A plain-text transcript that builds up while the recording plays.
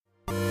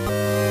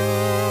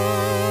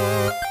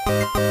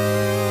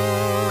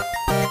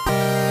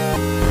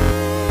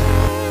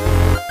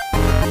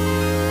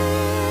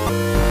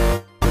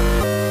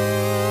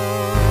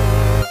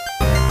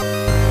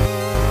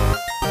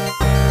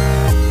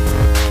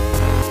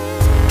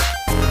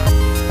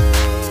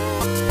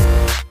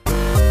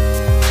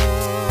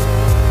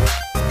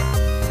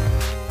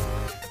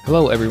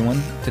Hello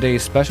everyone,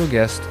 today's special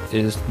guest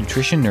is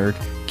nutrition nerd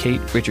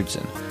Kate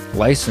Richardson,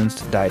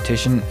 licensed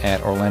dietitian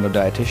at Orlando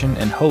Dietitian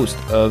and host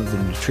of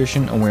the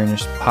Nutrition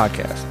Awareness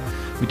Podcast.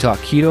 We talk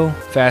keto,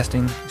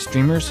 fasting,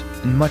 streamers,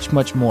 and much,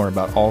 much more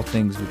about all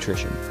things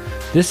nutrition.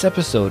 This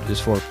episode is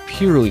for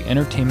purely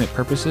entertainment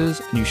purposes,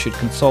 and you should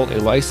consult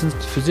a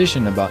licensed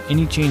physician about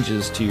any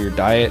changes to your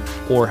diet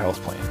or health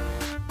plan.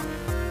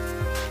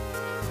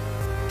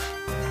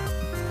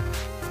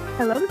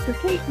 Hello, this is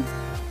Kate.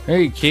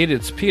 Hey Kate,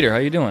 it's Peter. How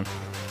you doing?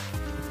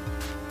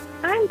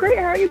 I'm great.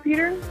 How are you,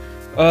 Peter?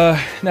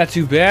 Not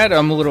too bad.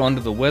 I'm a little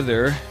under the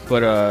weather,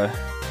 but I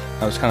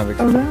was kind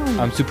of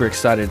I'm super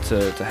excited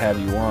to have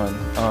you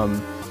on.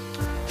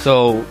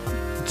 So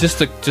just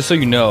so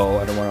you know,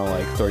 I don't want to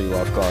like throw you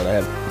off guard. I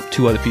have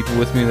two other people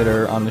with me that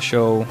are on the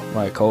show.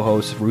 My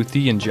co-hosts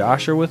Ruthie and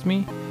Josh are with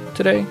me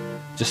today.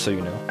 Just so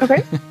you know.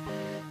 Okay.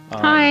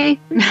 Hi.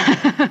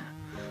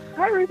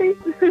 Hi, Ruthie.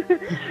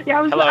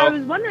 Yeah, I Hello. I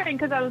was wondering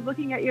because I was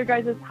looking at your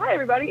guys' hi,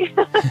 everybody.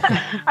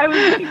 I was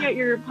looking at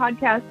your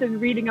podcast and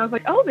reading. I was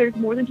like, oh, there's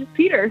more than just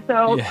Peter.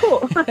 So Yeah.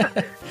 Cool.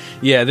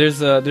 Yeah,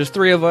 there's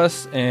three of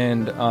us,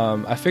 and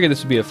I figured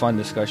this would be a fun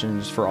discussion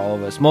just for all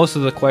of us. Most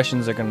of the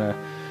questions are gonna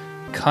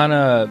kind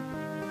of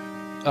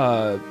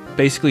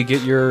basically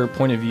get your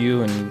point of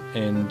view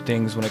and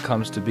things when it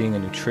comes to being a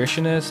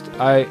nutritionist.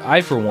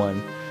 I for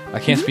one, I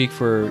can't speak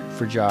for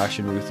Josh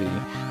and Ruthie,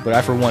 but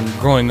I for one,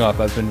 growing up,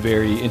 I've been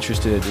very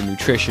interested in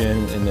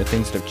nutrition and the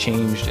things that have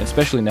changed,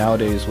 especially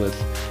nowadays with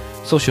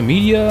social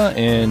media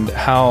and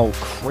how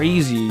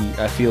crazy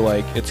I feel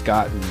like it's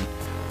gotten.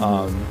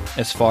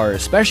 As far,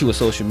 especially with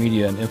social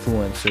media and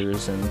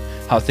influencers and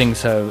how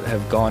things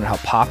have gone, how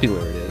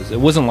popular it is. It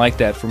wasn't like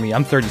that for me.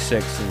 I'm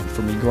 36, and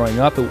for me growing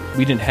up,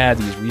 we didn't have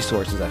these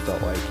resources, I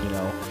felt like,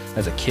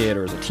 as a kid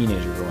or as a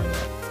teenager growing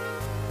up.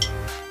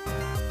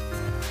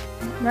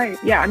 Right.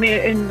 Yeah. I mean,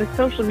 and with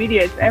social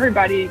media,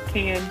 everybody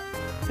can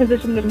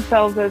position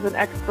themselves as an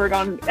expert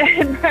on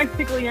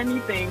practically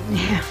anything.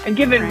 Yeah. And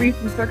given Right.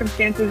 recent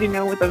circumstances,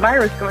 with the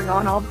virus going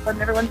on, all of a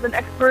sudden everyone's an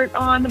expert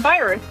on the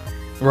virus.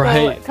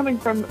 Right. So coming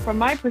from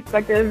my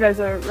perspective as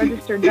a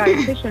registered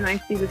dietitian, I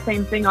see the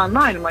same thing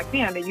online. I'm like,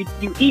 man,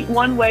 you eat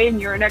one way and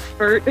you're an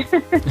expert,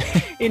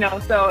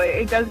 so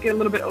it does get a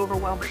little bit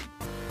overwhelming.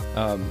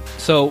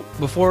 So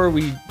before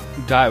we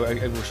dive,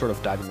 we're sort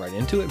of diving right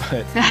into it,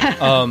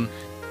 but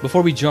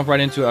before we jump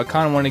right into it, I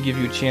kind of want to give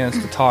you a chance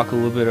to talk a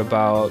little bit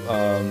about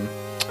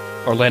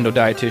Orlando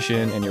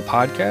Dietitian and your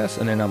podcast,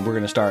 and then we're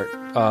going to start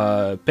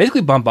basically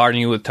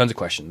bombarding you with tons of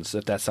questions,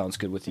 if that sounds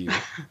good with you.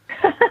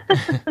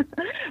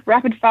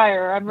 Rapid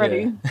fire, I'm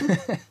ready.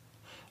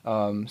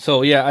 Yeah.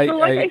 So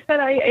I said,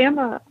 I am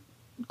a...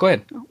 Go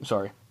ahead.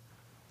 Sorry.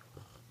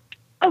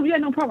 Oh, yeah,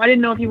 no problem. I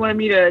didn't know if you wanted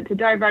me to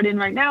dive right in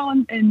right now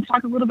and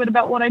talk a little bit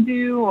about what I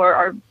do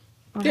or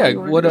Yeah,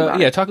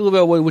 talk a little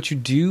bit about what you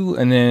do,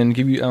 and then I'm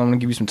going to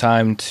give you some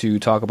time to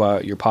talk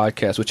about your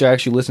podcast, which I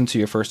actually listened to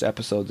your first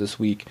episode this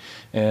week,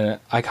 and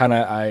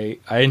I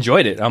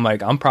enjoyed it. I'm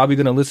like, I'm probably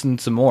going to listen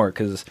some more,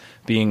 because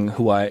being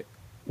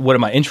what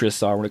my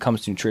interests are when it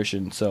comes to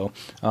nutrition. So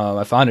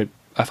I found it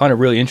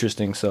really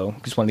interesting. So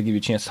just wanted to give you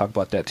a chance to talk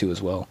about that too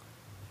as well.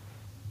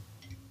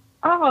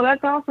 Oh,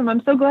 that's awesome.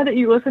 I'm so glad that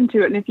you listened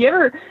to it. And if you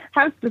ever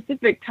have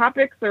specific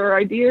topics or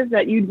ideas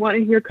that you'd want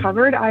to hear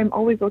covered, I'm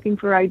always looking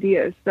for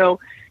ideas. So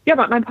yeah,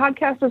 but my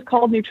podcast is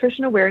called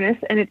Nutrition Awareness,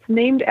 and it's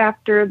named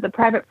after the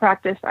private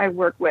practice I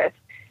work with.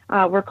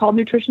 We're called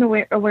Nutrition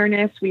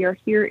Awareness. We are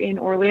here in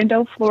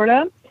Orlando,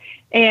 Florida.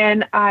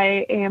 And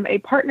I am a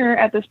partner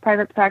at this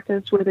private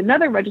practice with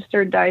another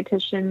registered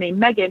dietitian named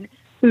Megan,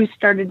 who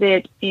started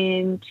it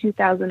in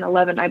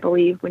 2011, I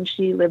believe, when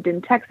she lived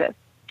in Texas.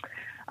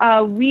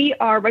 We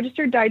are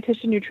registered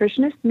dietitian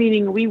nutritionists,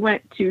 meaning we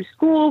went to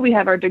school, we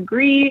have our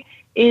degree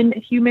in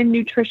human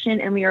nutrition,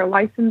 and we are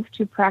licensed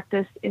to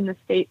practice in the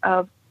state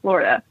of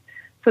Florida.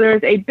 So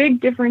there's a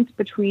big difference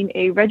between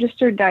a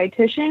registered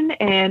dietitian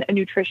and a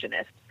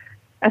nutritionist.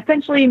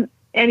 Essentially,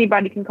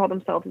 anybody can call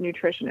themselves a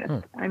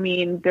nutritionist. I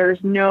mean,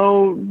 there's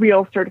no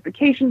real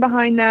certification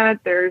behind that.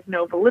 There's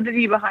no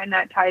validity behind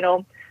that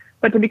title.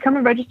 But to become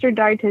a registered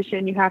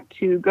dietitian, you have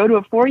to go to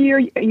a 4-year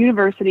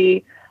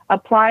university,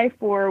 apply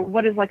for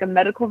what is like a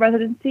medical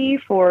residency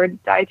for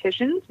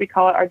dietitians. We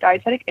call it our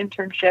dietetic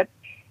internship.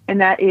 And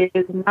that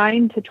is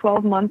 9 to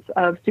 12 months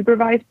of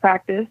supervised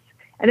practice.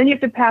 And then you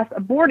have to pass a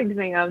board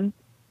exam,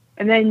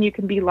 and then you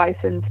can be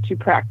licensed to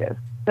practice.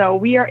 So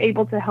we are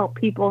able to help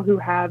people who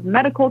have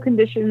medical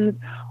conditions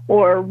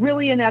or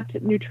really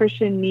inept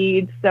nutrition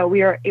needs. So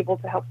we are able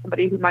to help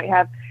somebody who might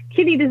have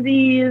kidney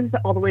disease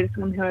all the way to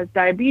someone who has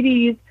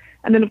diabetes.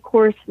 And then, of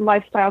course,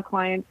 lifestyle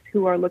clients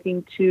who are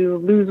looking to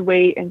lose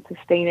weight and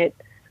sustain it,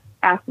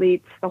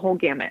 athletes, the whole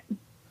gamut.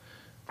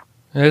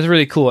 It was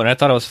really cool, and I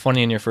thought it was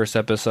funny in your first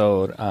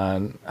episode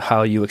on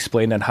how you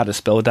explained on how to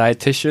spell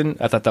dietitian.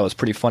 I thought that was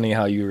pretty funny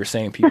how you were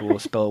saying people will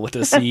spell it with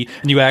a C,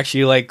 and you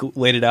actually like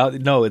laid it out.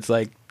 No, it's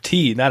like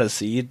T, not a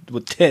C,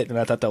 with tit, and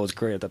I thought that was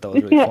great. I thought that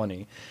was really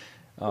funny.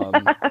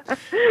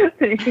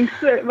 Thanks.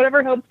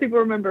 Whatever helps people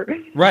remember.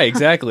 Right,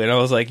 exactly. And I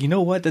was like, you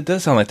know what? That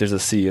does sound like there's a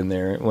C in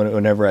there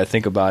whenever I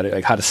think about it,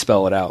 like how to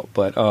spell it out.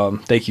 But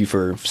thank you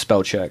for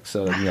spell check.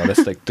 So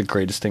that's like the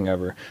greatest thing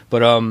ever.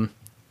 But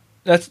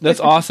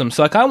that's awesome.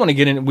 So I kind of want to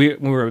get in. We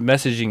were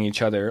messaging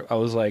each other. I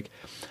was like,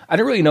 I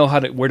didn't really know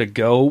where to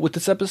go with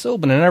this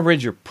episode, but then I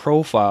read your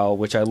profile,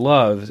 which I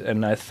loved,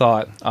 and I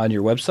thought on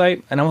your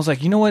website, and I was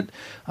like, you know what?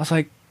 I was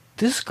like,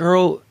 this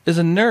girl is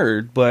a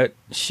nerd, but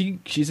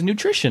she's a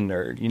nutrition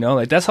nerd.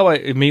 Like that's how I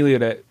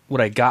immediately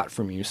what I got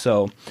from you.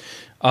 So,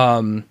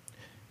 can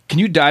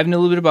you dive in a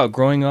little bit about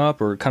growing up,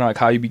 or kind of like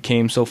how you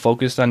became so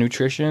focused on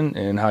nutrition,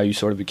 and how you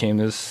sort of became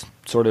this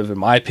sort of, in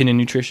my opinion,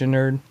 nutrition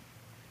nerd?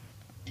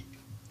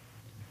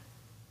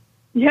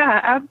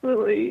 Yeah,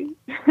 absolutely.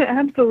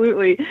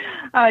 Absolutely.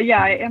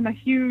 Yeah, I am a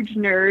huge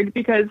nerd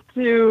because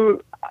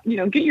to,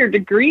 get your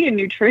degree in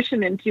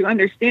nutrition and to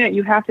understand it,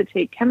 you have to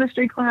take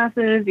chemistry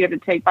classes, you have to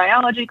take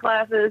biology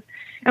classes.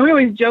 And we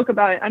always joke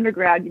about it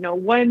undergrad,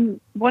 1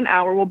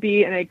 hour we'll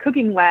be in a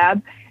cooking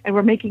lab and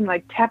we're making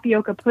like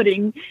tapioca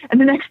pudding. And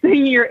the next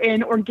thing you're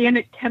in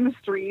organic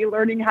chemistry,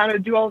 learning how to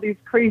do all these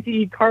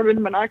crazy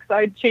carbon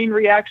monoxide chain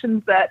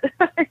reactions that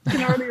I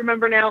can hardly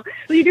remember now.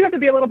 So you do have to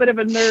be a little bit of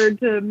a nerd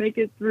to make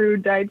it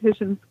through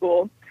dietitian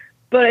school.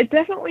 But it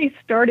definitely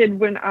started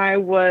when I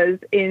was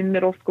in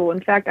middle school. In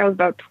fact, I was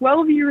about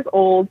 12 years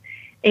old.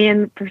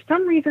 And for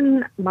some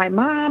reason, my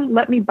mom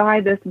let me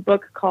buy this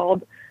book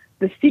called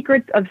The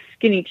Secrets of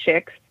Skinny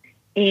Chicks.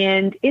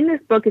 And in this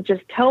book, it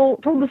just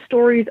told the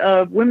stories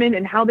of women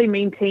and how they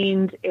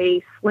maintained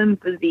a slim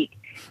physique.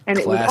 And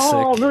it was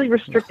all really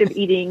restrictive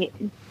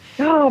eating.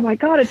 Oh my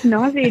God, it's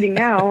nauseating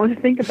now to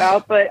think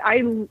about. But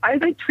I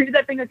like treated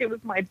that thing like it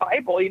was my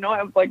Bible.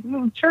 I was like,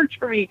 church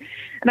for me.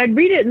 And I'd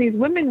read it, and these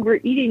women were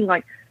eating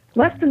like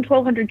less than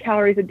 1,200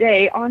 calories a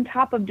day on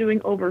top of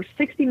doing over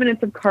 60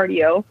 minutes of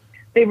cardio.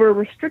 They were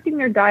restricting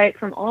their diet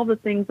from all the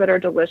things that are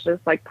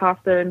delicious, like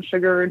pasta and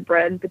sugar and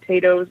bread and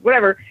potatoes,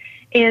 whatever.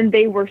 And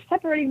they were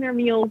separating their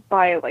meals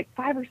by like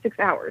 5 or 6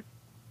 hours.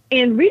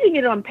 And reading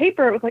it on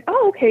paper, it was like,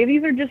 oh, okay,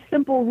 these are just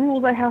simple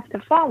rules I have to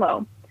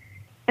follow.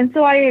 And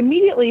so I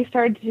immediately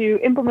started to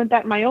implement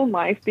that in my own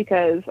life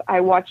because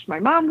I watched my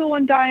mom go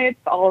on diets.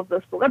 All of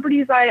the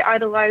celebrities I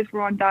idolized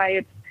were on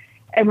diets.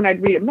 And when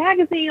I'd read a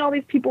magazine, all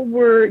these people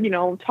were,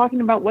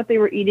 talking about what they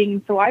were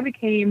eating. So I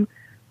became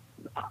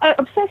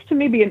obsessed to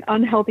maybe an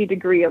unhealthy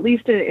degree, at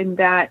least in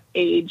that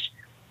age.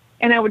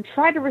 And I would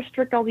try to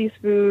restrict all these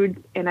foods,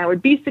 and I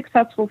would be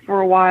successful for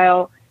a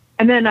while,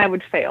 and then I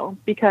would fail,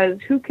 because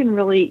who can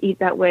really eat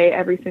that way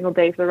every single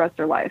day for the rest of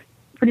their life?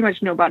 Pretty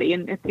much nobody.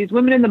 And if these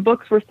women in the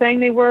books were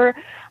saying they were,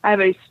 I have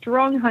a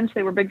strong hunch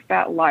they were big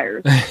fat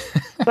liars.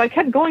 So I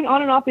kept going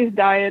on and off these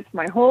diets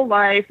my whole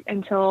life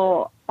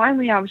until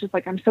finally I was just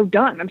like, I'm so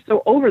done. I'm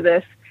so over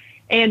this.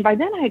 And by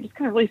then I had just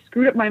kind of really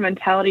screwed up my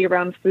mentality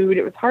around food.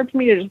 It was hard for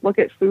me to just look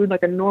at food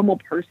like a normal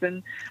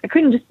person. I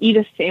couldn't just eat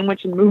a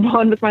sandwich and move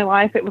on with my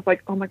life. It was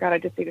like, oh my God, I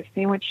just ate a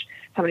sandwich.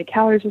 How many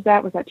calories was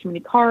that? Was that too many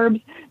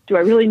carbs? Do I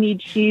really need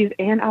cheese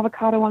and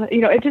avocado on it?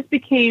 It just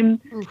became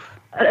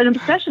an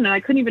obsession, and I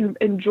couldn't even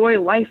enjoy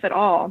life at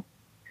all.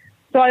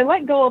 So I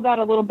let go of that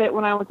a little bit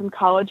when I was in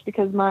college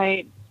because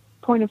my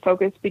point of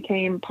focus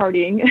became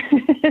partying.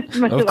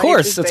 Of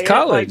course, it's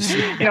college.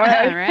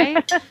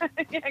 Right?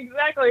 Yeah,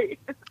 exactly.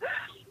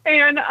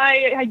 And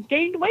I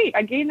gained weight.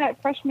 I gained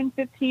that freshman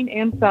 15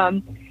 and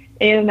some.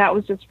 And that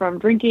was just from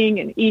drinking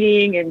and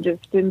eating and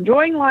just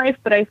enjoying life.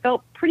 But I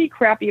felt pretty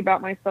crappy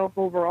about myself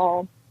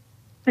overall.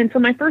 And so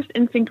my first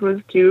instinct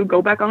was to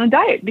go back on a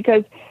diet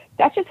because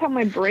that's just how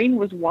my brain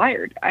was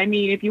wired. I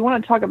mean, if you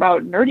want to talk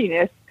about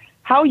nerdiness,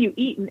 how you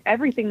eat and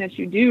everything that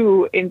you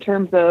do in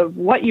terms of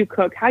what you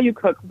cook, how you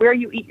cook, where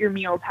you eat your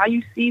meals, how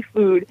you see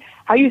food,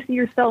 how you see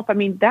yourself. I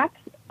mean, that's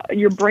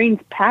your brain's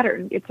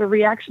pattern. It's a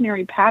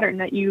reactionary pattern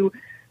that you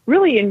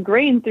really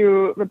ingrain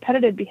through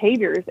repetitive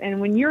behaviors. And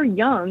when you're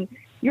young,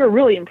 you're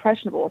really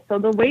impressionable. So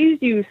the ways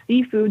you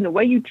see food and the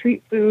way you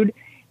treat food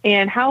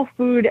and how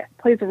food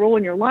plays a role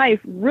in your life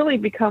really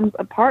becomes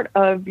a part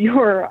of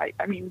your,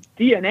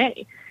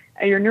 DNA,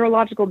 your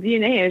neurological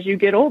DNA as you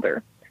get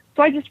older.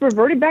 So I just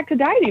reverted back to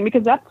dieting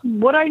because that's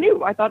what I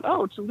knew. I thought,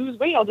 to lose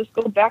weight, I'll just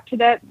go back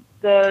to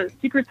the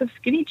Secrets of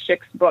Skinny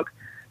Chicks book.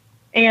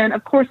 And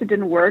of course it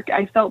didn't work.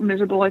 I felt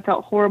miserable. I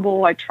felt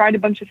horrible. I tried a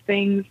bunch of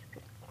things.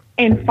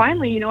 And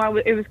finally,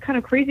 it was kind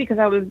of crazy because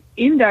I was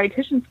in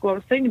dietitian school. I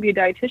was studying to be a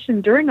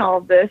dietitian during all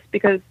of this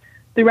because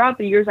throughout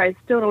the years, I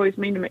still always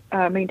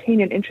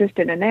maintained an interest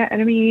in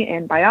anatomy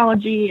and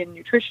biology and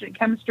nutrition and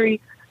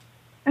chemistry.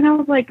 And I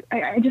was like,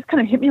 I just kind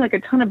of hit me like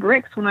a ton of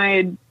bricks when I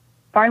had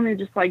finally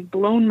just like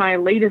blown my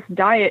latest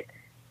diet.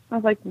 I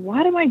was like,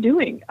 what am I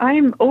doing?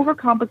 I'm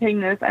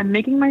overcomplicating this. I'm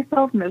making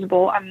myself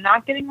miserable. I'm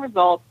not getting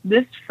results.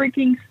 This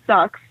freaking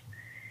sucks.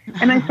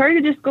 And I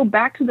started to just go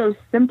back to those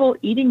simple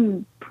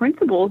eating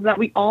principles that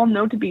we all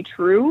know to be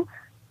true.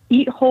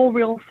 Eat whole,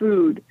 real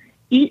food.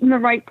 Eat in the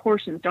right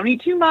portions. Don't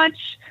eat too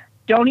much.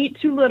 Don't eat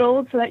too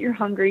little so that you're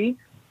hungry.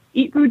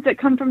 Eat foods that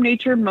come from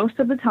nature most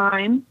of the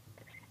time.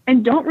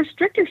 And don't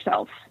restrict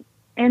yourself.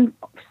 And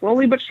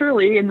slowly but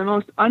surely, in the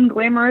most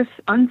unglamorous,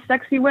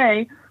 unsexy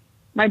way,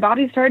 my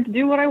body started to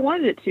do what I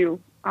wanted it to.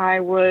 I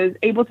was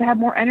able to have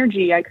more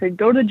energy. I could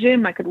go to the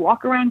gym. I could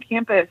walk around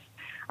campus.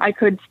 I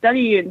could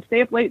study and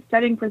stay up late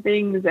studying for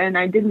things, and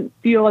I didn't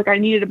feel like I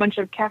needed a bunch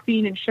of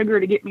caffeine and sugar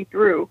to get me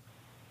through.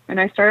 And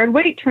I started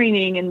weight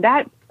training, and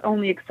that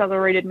only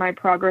accelerated my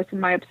progress and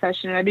my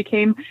obsession. And I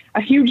became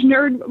a huge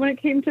nerd when it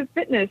came to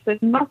fitness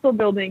and muscle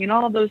building and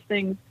all of those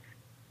things.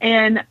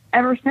 And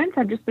ever since,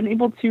 I've just been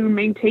able to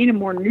maintain a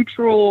more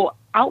neutral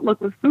outlook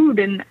with food,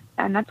 and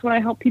that's what I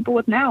help people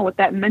with now, with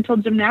that mental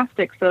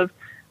gymnastics of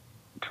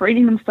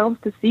training themselves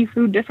to see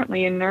food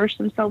differently and nourish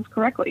themselves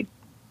correctly.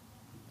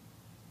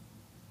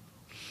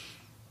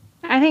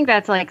 I think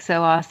that's like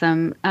so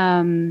awesome.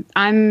 I'm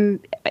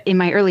in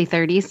my early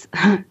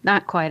 30s,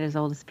 not quite as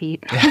old as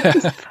Pete.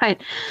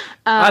 But,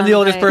 I'm the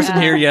oldest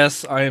person here.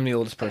 Yes, I am the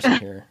oldest person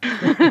here.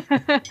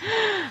 But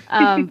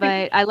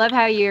I love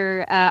how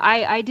you're,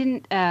 I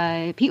didn't,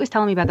 Pete was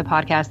telling me about the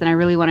podcast and I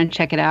really want to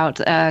check it out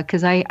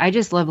because I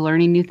just love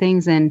learning new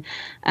things. And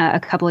a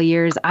couple of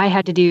years I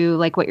had to do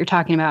like what you're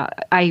talking about.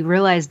 I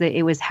realized that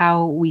it was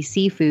how we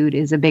see food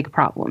is a big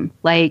problem.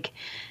 Like,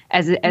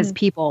 as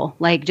people,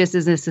 like just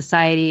as a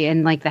society,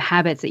 and like the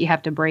habits that you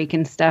have to break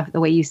and stuff, the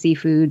way you see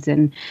foods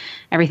and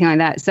everything like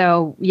that.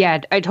 So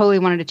yeah, I totally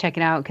wanted to check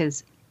it out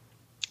because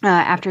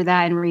after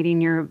that and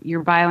reading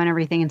your bio and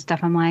everything and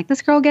stuff, I'm like,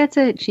 this girl gets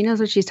it. She knows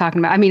what she's talking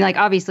about. I mean, like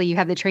obviously you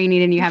have the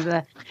training and you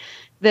have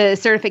the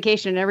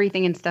certification and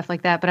everything and stuff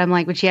like that. But I'm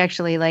like, but she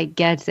actually like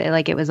gets it.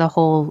 Like it was a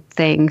whole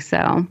thing.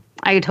 So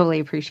I totally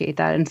appreciate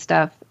that and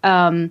stuff.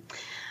 But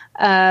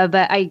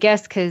I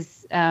guess because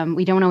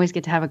we don't always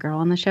get to have a girl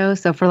on the show.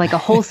 So for like a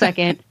whole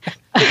second,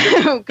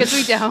 because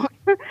we don't,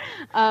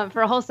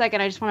 for a whole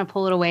second, I just want to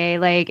pull it away.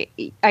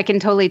 Like I can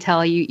totally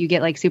tell you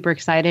get like super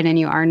excited and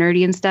you are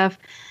nerdy and stuff.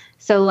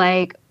 So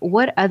like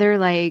what other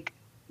like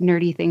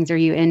nerdy things are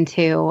you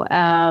into?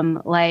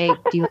 Like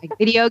do you like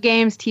video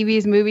games,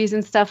 TVs, movies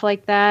and stuff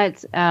like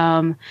that?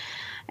 And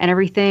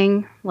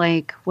everything?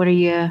 Like what are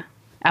you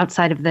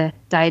outside of the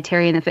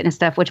dietary and the fitness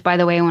stuff, which by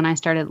the way, when I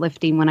started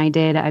lifting,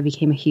 I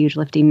became a huge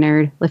lifting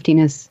nerd. Lifting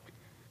is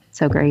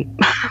so great.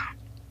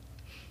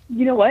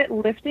 You know what?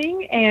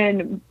 Lifting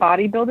and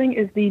bodybuilding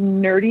is the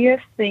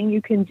nerdiest thing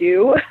you can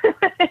do,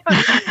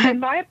 in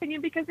my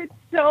opinion, because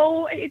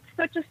it's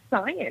such a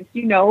science,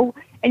 you know,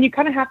 and you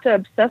kind of have to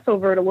obsess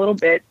over it a little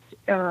bit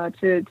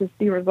to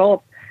see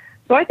results.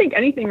 So I think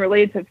anything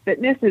related to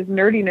fitness is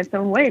nerdy in its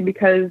own way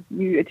because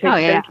it takes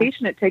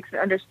dedication, it takes an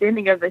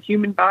understanding of the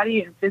human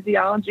body and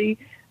physiology,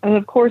 and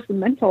of course the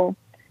mental.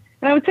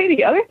 And I would say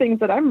the other things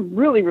that I'm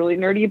really, really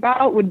nerdy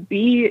about would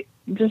be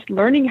just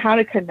learning how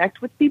to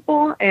connect with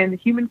people and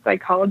human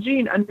psychology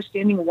and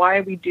understanding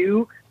why we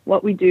do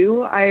what we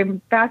do.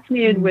 I'm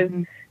fascinated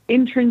with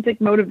intrinsic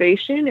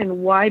motivation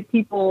and why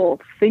people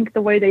think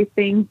the way they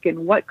think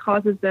and what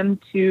causes them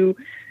to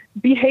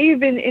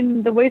behave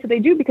in the ways that they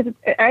do, because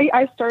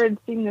I started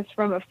seeing this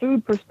from a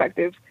food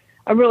perspective.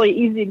 A really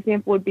easy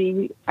example would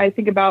be, I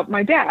think about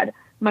my dad.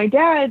 My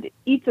dad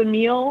eats a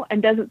meal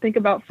and doesn't think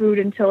about food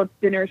until it's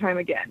dinner time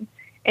again.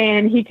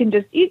 And he can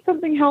just eat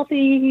something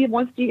healthy. He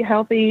wants to eat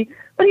healthy,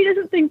 but he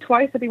doesn't think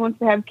twice if he wants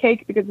to have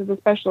cake because it's a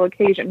special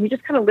occasion. He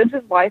just kind of lives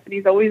his life, and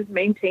he's always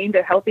maintained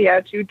a healthy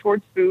attitude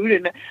towards food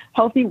and a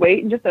healthy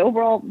weight and just an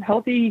overall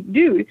healthy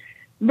dude.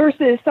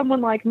 Versus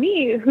someone like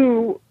me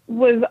who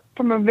was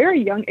from a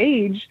very young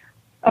age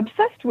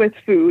obsessed with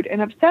food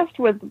and obsessed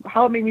with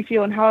how it made me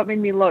feel and how it made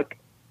me look.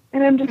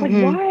 And I'm just like,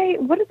 why?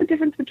 What is the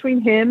difference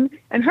between him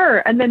and her?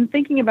 And then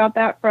thinking about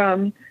that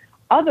from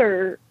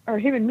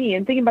him and me,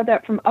 and thinking about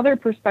that from other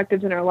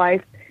perspectives in our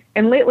life.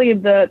 And lately,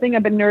 the thing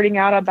I've been nerding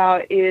out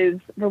about is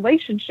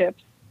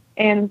relationships,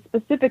 and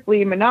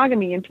specifically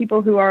monogamy, and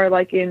people who are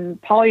like in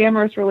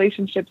polyamorous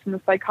relationships and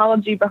the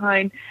psychology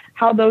behind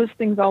how those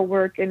things all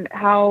work and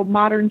how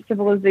modern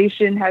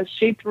civilization has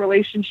shaped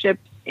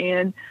relationships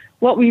and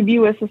what we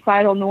view as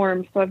societal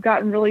norms. So I've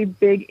gotten really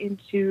big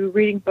into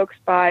reading books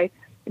by,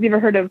 have you ever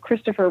heard of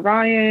Christopher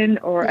Ryan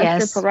or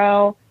Esther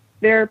Perel?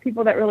 They're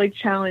people that really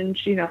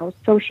challenge, you know,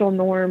 social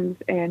norms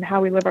and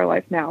how we live our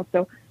life now.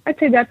 So I'd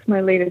say that's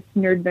my latest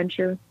nerd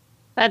venture.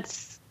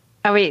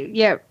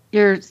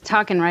 You're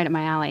talking right at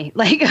my alley.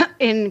 Like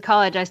in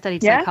college, I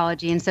studied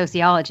psychology and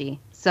sociology.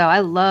 So I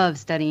love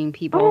studying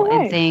people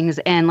and things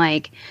and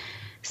like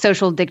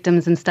social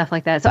dictums and stuff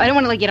like that. So I don't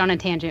want to like get on a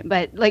tangent,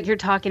 but like you're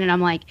talking and I'm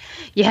like,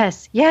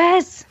 yes.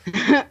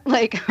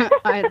 Like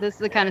this is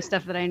the kind of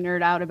stuff that I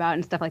nerd out about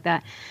and stuff like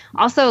that.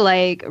 Also,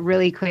 like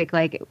really quick,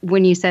 like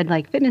when you said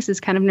like fitness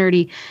is kind of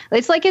nerdy,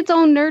 it's like its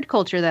own nerd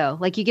culture though.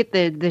 Like you get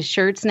the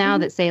shirts now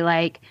that say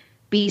like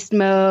beast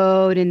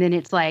mode, and then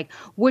it's like,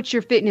 what's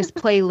your fitness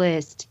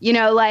playlist? You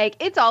know, like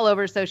it's all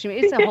over social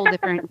media. It's a whole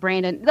different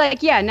brand. And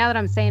like, yeah, now that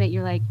I'm saying it,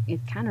 you're like,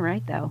 it's kind of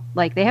right though.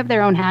 Like they have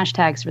their own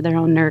hashtags for their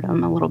own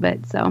nerdom a little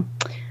bit. So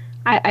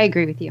I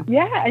agree with you.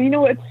 Yeah, and you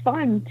know what's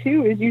fun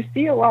too is you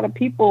see a lot of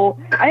people.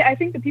 I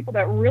think the people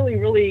that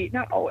really,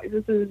 not always.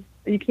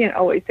 You can't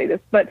always say this,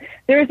 but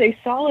there is a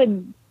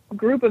solid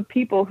group of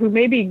people who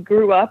maybe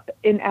grew up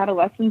in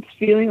adolescence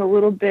feeling a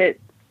little bit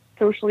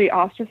socially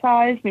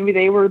ostracized. Maybe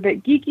they were a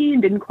bit geeky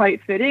and didn't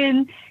quite fit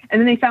in, and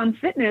then they found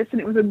fitness,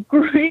 and it was a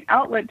great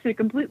outlet to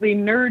completely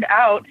nerd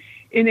out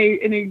in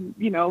a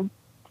you know,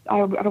 I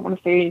don't want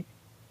to say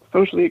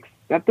socially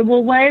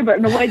acceptable way, but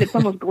in a way that's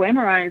almost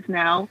glamorized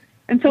now.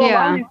 And so a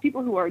lot of these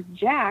people who are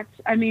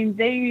jacked, I mean,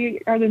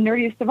 they are the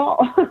nerdiest of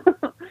all.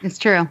 It's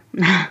true.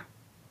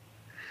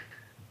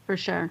 For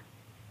sure.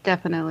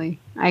 Definitely.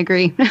 I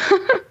agree.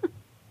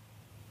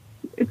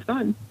 It's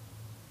fun.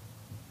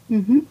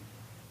 Mm-hmm.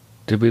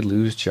 Did we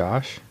lose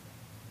Josh?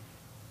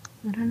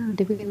 I don't know.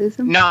 Did we lose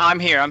him? No, I'm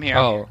here.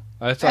 Oh,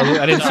 I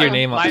didn't see your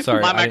name.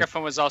 Sorry. My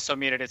microphone was also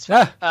muted. It's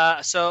fine.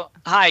 So,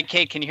 hi,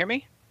 Kate. Can you hear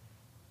me?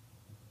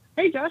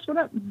 Hey, Josh. What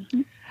up?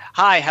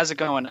 Hi. How's it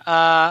going?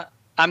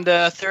 I'm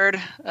the third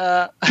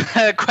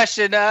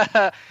question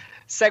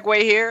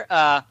segue here.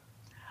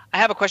 I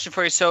have a question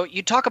for you. So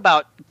you talk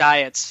about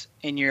diets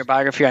in your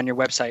biography on your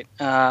website.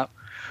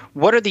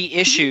 What are the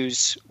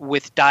issues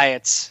with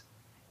diets,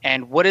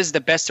 and what is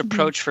the best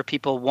approach for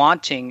people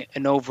wanting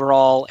an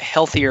overall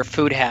healthier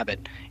food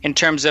habit in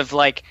terms of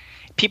like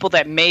people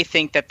that may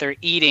think that they're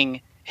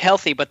eating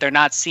healthy, but they're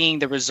not seeing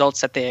the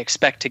results that they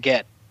expect to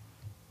get?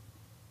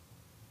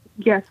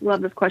 Yes,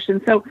 love this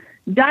question. So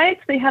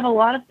diets, they have a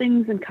lot of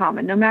things in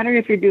common. No matter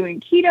if you're doing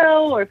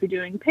keto or if you're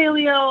doing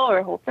paleo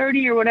or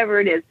Whole30 or whatever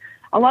it is,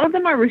 a lot of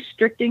them are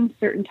restricting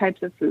certain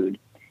types of food.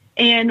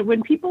 And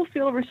when people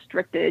feel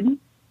restricted,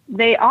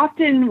 they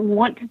often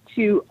want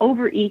to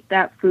overeat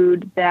that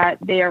food that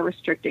they are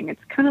restricting.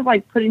 It's kind of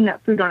like putting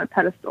that food on a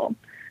pedestal.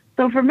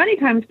 So for many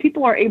times,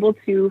 people are able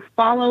to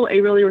follow a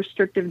really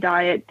restrictive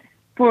diet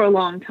for a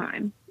long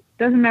time.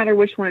 Doesn't matter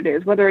which one it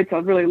is, whether it's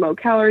a really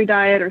low-calorie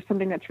diet or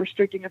something that's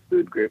restricting a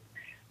food group.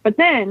 But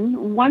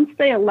then once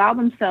they allow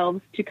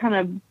themselves to kind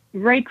of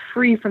break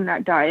free from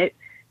that diet,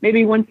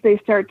 maybe once they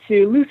start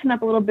to loosen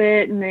up a little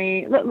bit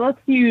and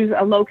let's use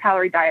a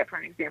low-calorie diet for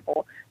an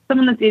example,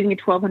 someone that's eating a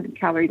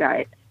 1,200-calorie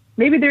diet.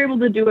 Maybe they're able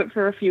to do it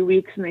for a few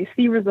weeks and they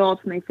see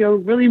results and they feel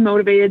really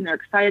motivated and they're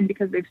excited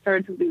because they've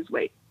started to lose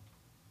weight.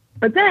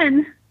 But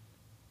then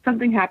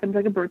something happens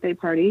like a birthday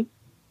party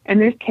and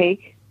there's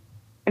cake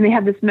and they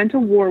have this mental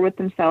war with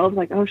themselves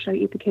like, oh, should I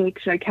eat the cake?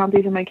 Should I count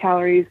these in my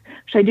calories?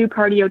 Should I do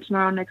cardio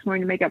tomorrow, next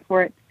morning to make up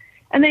for it?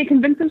 And they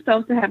convince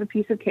themselves to have a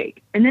piece of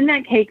cake. And then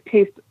that cake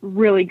tastes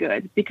really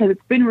good because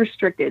it's been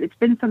restricted. It's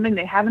been something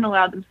they haven't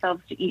allowed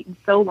themselves to eat in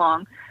so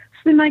long.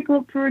 So they might go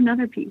up for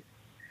another piece.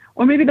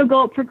 Or maybe they'll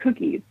go up for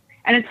cookies.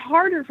 And it's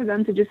harder for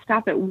them to just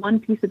stop at one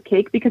piece of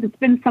cake because it's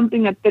been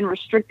something that's been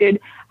restricted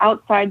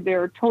outside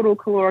their total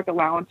caloric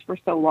allowance for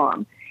so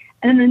long.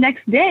 And then the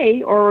next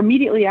day or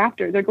immediately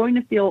after, they're going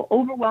to feel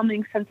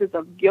overwhelming senses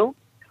of guilt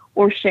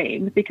or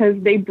shame because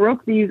they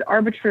broke these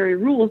arbitrary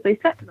rules they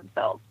set for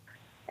themselves.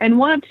 And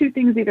one of two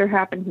things either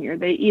happen here.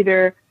 They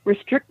either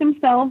restrict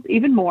themselves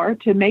even more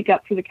to make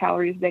up for the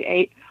calories they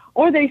ate,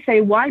 or they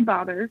say, why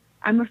bother?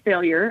 I'm a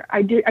failure.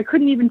 I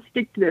couldn't even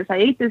stick to this. I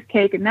ate this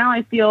cake and now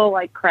I feel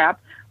like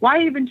crap.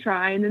 Why even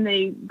try? And then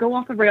they go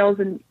off the rails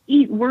and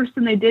eat worse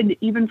than they did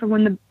even from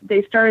when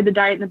they started the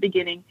diet in the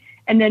beginning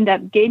and end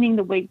up gaining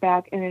the weight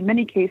back and in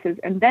many cases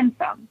and then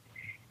some.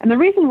 And the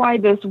reason why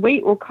this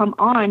weight will come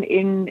on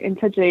in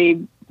such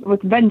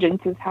with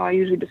vengeance is how I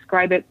usually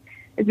describe it,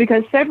 is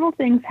because several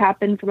things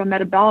happen from a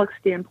metabolic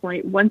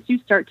standpoint once you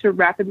start to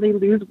rapidly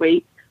lose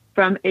weight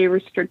from a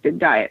restricted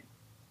diet.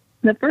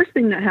 The first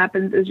thing that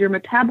happens is your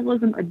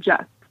metabolism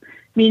adjusts,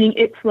 meaning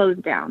it slows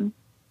down.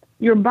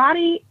 Your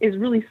body is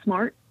really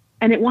smart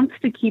and it wants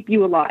to keep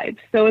you alive.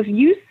 So if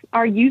you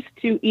are used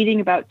to eating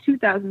about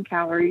 2,000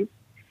 calories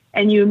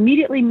and you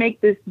immediately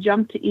make this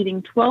jump to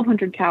eating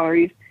 1,200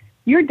 calories,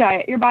 your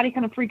body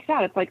kind of freaks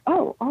out. It's like,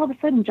 oh, all of a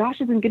sudden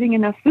Josh isn't getting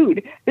enough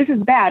food. This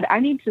is bad. I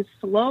need to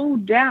slow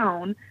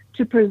down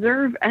to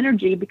preserve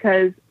energy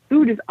because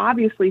food is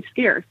obviously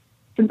scarce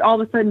since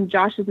all of a sudden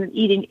Josh isn't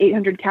eating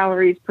 800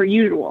 calories per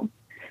usual.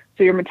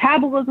 So your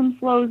metabolism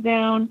slows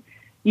down.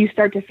 You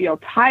start to feel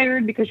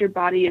tired because your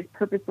body is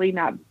purposely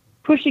not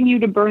pushing you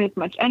to burn as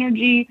much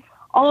energy.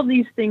 All of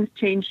these things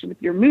change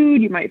with your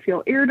mood. You might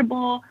feel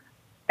irritable.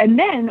 And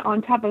then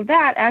on top of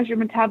that, as your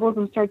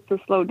metabolism starts to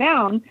slow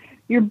down,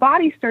 your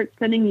body starts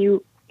sending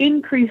you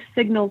increased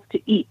signals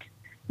to eat,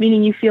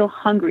 meaning you feel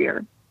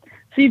hungrier.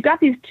 So you've got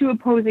these two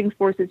opposing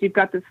forces. You've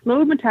got this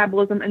slow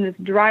metabolism and this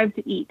drive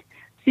to eat.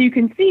 So you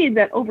can see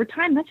that over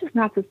time, that's just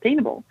not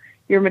sustainable.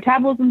 Your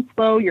metabolism's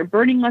slow, you're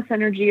burning less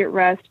energy at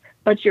rest,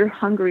 but you're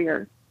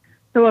hungrier.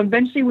 So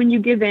eventually when you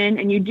give in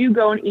and you do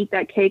go and eat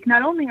that cake,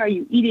 not only are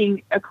you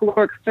eating a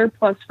caloric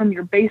surplus from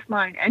your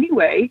baseline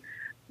anyway,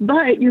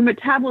 but your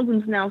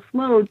metabolism's now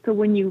slowed. So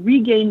when you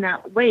regain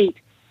that weight,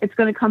 it's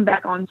going to come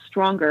back on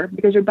stronger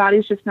because your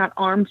body's just not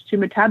armed to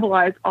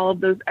metabolize all of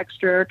those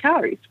extra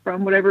calories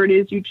from whatever it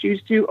is you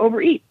choose to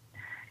overeat.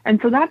 And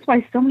so that's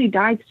why so many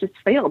diets just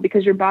fail,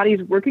 because your body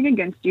is working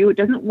against you. It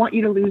doesn't want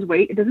you to lose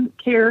weight. It doesn't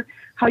care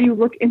how you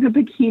look in a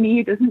bikini.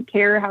 It doesn't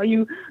care how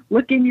you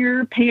look in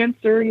your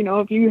pants, or,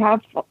 if you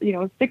have,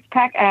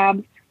 6-pack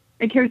abs.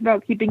 It cares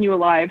about keeping you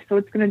alive. So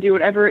it's going to do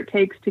whatever it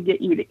takes to get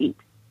you to eat.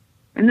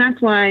 And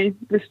that's why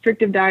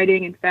restrictive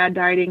dieting and fad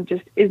dieting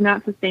just is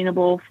not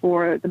sustainable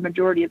for the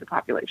majority of the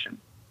population.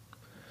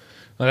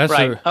 Well, that's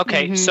right.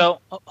 Okay.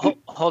 So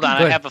hold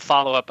on. I have a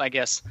follow-up, I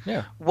guess.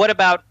 Yeah.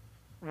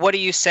 What do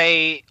you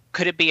say?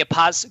 Could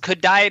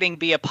dieting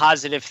be a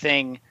positive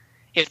thing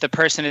if the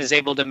person is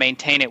able to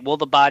maintain it? Will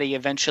the body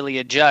eventually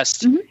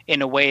adjust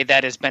in a way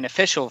that is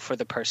beneficial for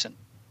the person?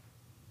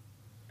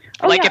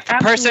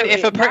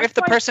 If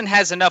the person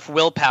has enough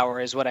willpower,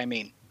 is what I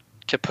mean,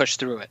 to push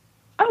through it.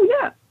 Oh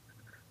yeah,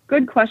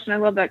 good question. I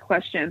love that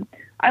question.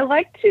 I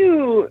like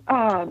to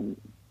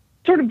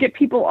sort of get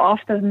people off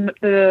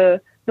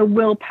the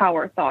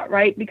willpower thought,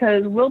 right?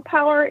 Because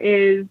willpower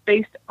is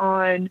based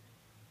on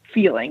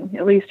feeling,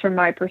 at least from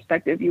my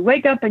perspective. You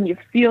wake up and you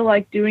feel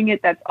like doing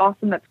it. That's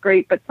awesome. That's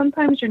great. But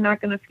sometimes you're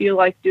not going to feel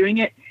like doing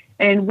it.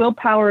 And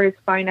willpower is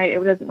finite.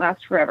 It doesn't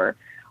last forever.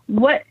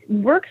 What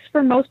works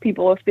for most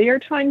people, if they are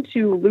trying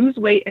to lose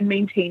weight and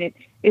maintain it,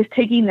 is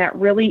taking that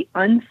really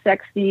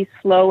unsexy,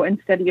 slow and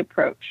steady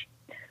approach.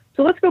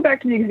 So let's go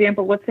back to the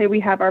example. Let's say we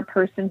have our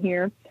person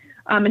here,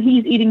 and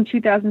he's eating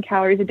 2,000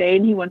 calories a day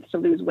and he wants to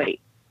lose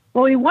weight.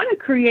 Well, we want to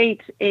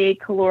create a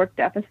caloric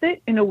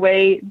deficit in a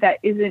way that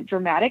isn't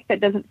dramatic, that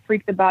doesn't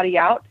freak the body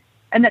out,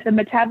 and that the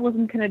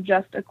metabolism can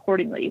adjust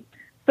accordingly.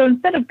 So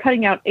instead of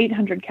cutting out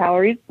 800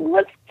 calories,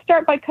 let's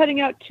start by cutting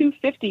out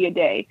 250 a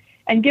day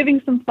and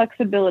giving some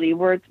flexibility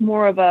where it's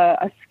more of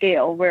a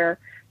scale where,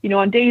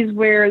 on days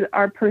where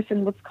our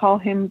person, let's call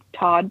him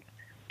Todd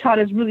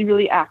is really,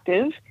 really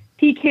active,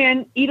 he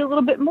can eat a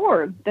little bit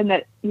more than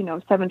that,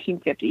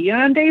 1750.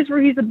 And on days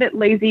where he's a bit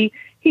lazy,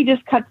 he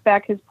just cuts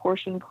back his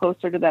portion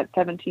closer to that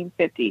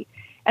 1750.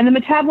 And the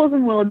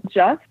metabolism will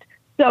adjust,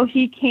 so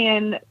he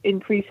can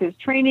increase his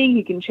training,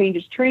 he can change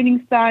his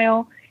training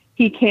style,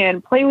 he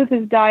can play with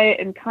his diet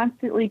and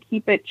constantly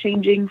keep it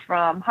changing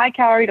from high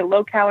calorie to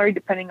low calorie,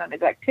 depending on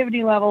his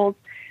activity levels,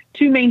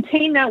 to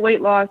maintain that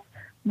weight loss.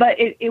 But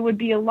it would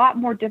be a lot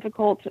more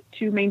difficult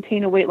to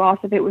maintain a weight loss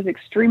if it was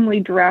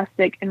extremely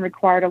drastic and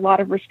required a lot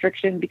of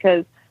restriction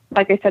because,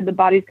 like I said, the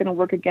body's going to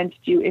work against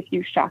you if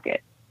you shock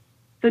it.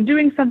 So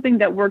doing something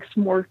that works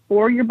more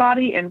for your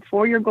body and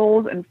for your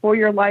goals and for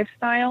your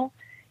lifestyle,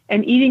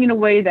 and eating in a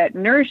way that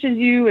nourishes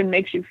you and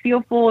makes you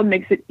feel full and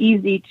makes it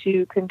easy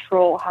to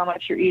control how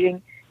much you're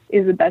eating,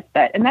 is the best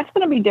bet. And that's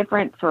going to be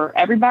different for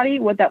everybody,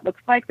 what that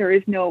looks like. There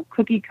is no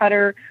cookie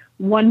cutter,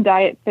 one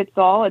diet fits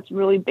all. It's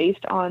really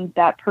based on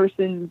that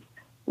person's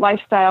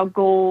lifestyle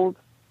goals,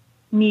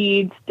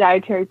 needs,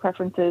 dietary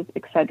preferences,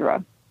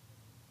 etc.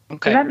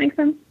 Okay. Does that make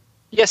sense?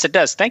 Yes, it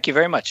does. Thank you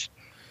very much.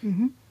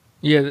 Mm-hmm.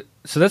 Yeah,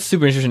 so that's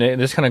super interesting.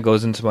 And this kind of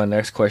goes into my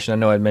next question. I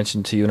know I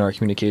mentioned to you in our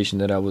communication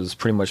that I was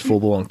pretty much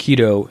full blown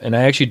keto, and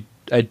I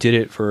did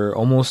it for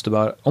almost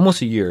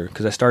a year,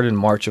 because I started in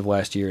March of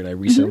last year, and I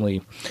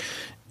recently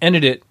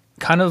ended it.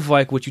 Kind of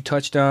like what you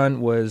touched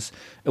on was,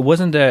 it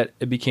wasn't that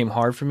it became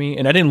hard for me,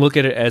 and I didn't look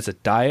at it as a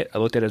diet. I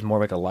looked at it as more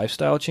like a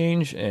lifestyle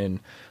change, and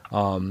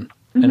and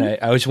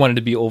I just wanted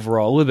to be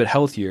overall a little bit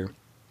healthier.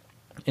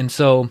 And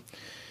so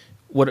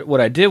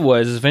what I did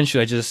was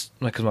eventually I just,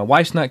 because my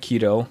wife's not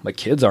keto, my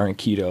kids aren't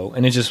keto,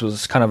 and it just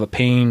was kind of a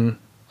pain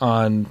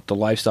on the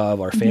lifestyle of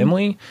our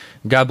family.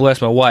 God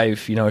bless my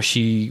wife.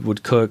 She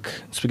would cook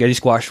spaghetti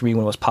squash for me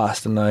when it was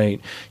pasta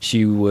night.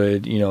 She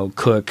would,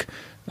 cook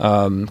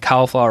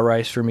cauliflower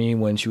rice for me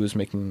when she was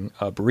making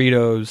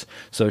burritos.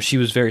 So she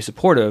was very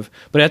supportive.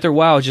 But after a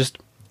while,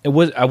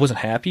 I wasn't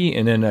happy,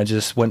 and then I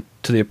just went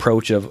to the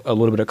approach of a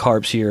little bit of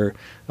carbs here,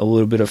 a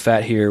little bit of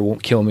fat here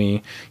won't kill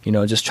me.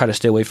 Just try to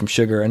stay away from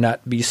sugar and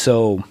not be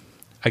so,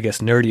 I guess,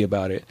 nerdy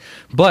about it.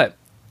 But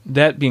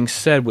that being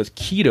said, with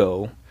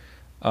keto,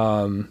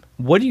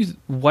 why do you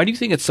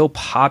think it's so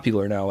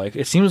popular now? Like,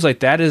 it seems like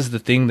that is the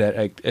thing that,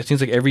 it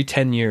seems like every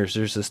 10 years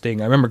there's this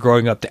thing. I remember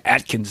growing up, the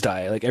Atkins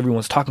diet, like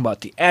everyone's talking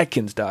about the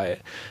Atkins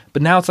diet,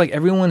 but now it's like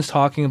everyone's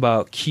talking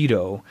about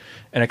keto.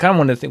 And I kind of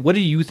want to think, what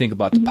do you think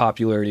about the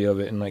popularity of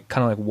it, and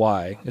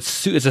why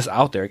it's just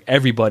out there?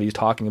 Everybody's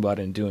talking about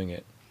it and doing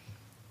it.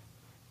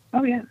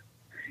 Oh yeah.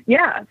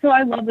 Yeah. So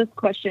I love this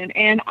question,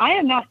 and I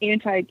am not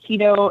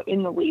anti-keto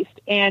in the least.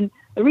 And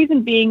the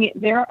reason being,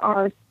 there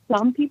are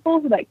some people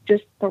who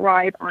just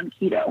thrive on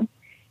keto.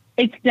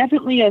 It's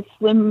definitely a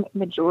slim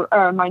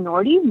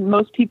minority.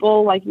 Most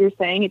people, like you're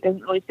saying, it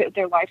doesn't really fit with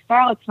their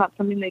lifestyle. It's not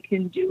something they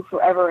can do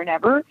forever and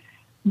ever,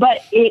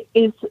 but it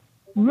is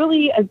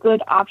really a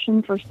good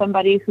option for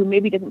somebody who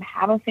maybe doesn't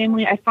have a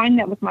family. I find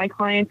that with my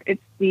clients,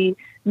 it's the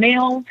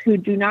males who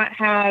do not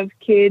have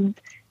kids,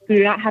 who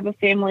do not have a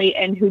family,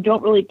 and who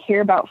don't really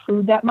care about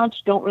food that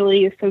much, don't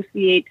really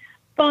associate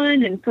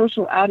fun and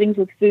social outings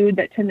with food,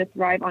 that tend to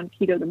thrive on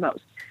keto the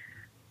most.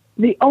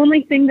 The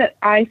only thing that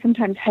I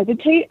sometimes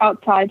hesitate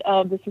outside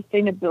of the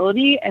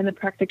sustainability and the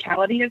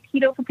practicality of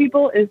keto for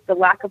people is the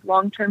lack of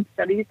long-term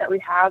studies that we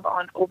have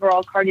on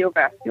overall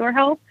cardiovascular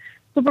health.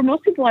 So for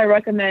most people I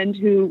recommend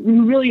who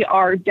really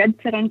are dead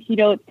set on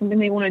keto, it's something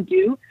they want to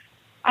do,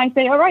 I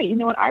say, all right, you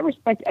know what? I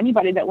respect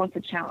anybody that wants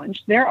a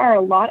challenge. There are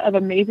a lot of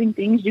amazing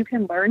things you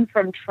can learn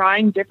from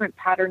trying different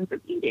patterns of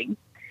eating.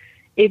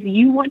 If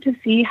you want to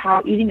see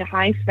how eating a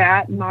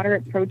high-fat,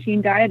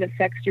 moderate-protein diet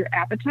affects your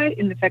appetite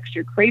and affects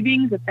your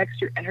cravings,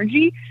 affects your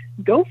energy,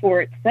 go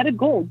for it. Set a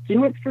goal.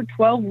 Do it for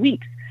 12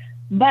 weeks.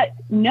 But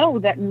know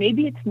that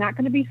maybe it's not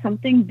going to be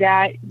something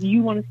that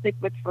you want to stick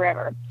with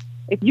forever.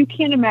 If you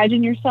can't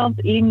imagine yourself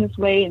eating this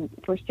way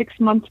for 6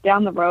 months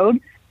down the road,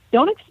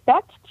 don't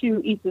expect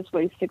to eat this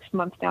way 6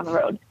 months down the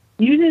road.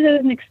 Use it as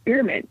an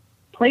experiment.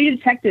 Play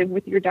detective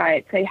with your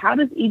diet. Say, how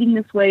does eating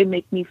this way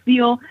make me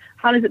feel?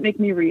 How does it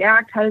make me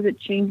react? How does it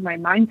change my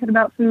mindset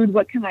about food?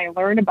 What can I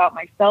learn about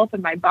myself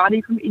and my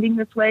body from eating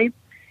this way?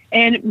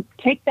 And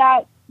take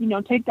that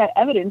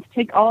evidence,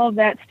 take all of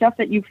that stuff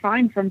that you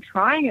find from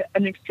trying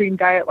an extreme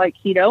diet like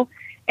keto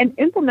and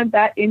implement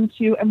that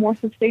into a more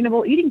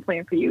sustainable eating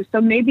plan for you.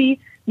 So maybe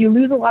you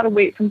lose a lot of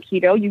weight from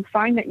keto. You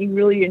find that you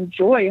really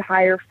enjoy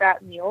higher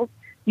fat meals.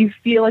 You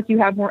feel like you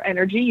have more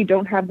energy. You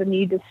don't have the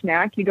need to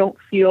snack. You don't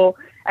feel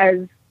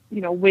as,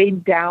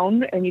 weighed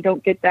down, and you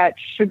don't get that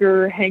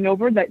sugar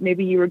hangover that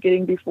maybe you were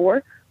getting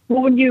before.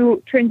 Well, when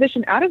you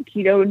transition out of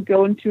keto and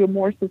go into a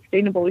more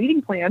sustainable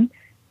eating plan,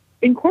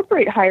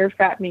 incorporate higher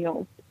fat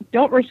meals.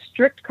 Don't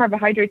restrict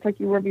carbohydrates like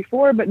you were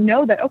before, but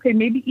know that, okay,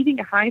 maybe eating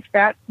a high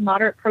fat,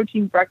 moderate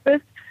protein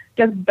breakfast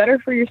does better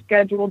for your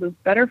schedule, does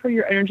better for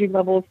your energy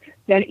levels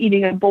than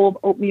eating a bowl of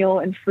oatmeal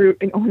and fruit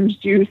and orange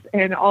juice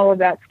and all of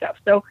that stuff.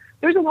 So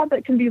there's a lot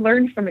that can be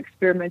learned from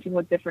experimenting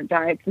with different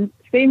diets. And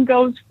same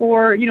goes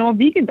for, a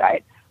vegan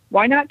diet.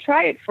 Why not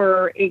try it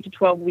for 8 to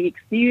 12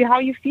 weeks? See how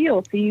you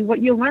feel, see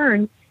what you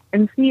learn,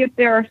 and see if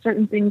there are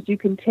certain things you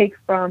can take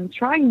from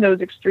trying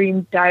those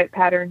extreme diet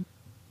patterns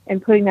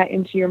and putting that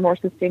into your more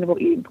sustainable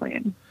eating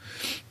plan.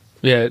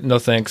 Yeah, no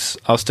thanks.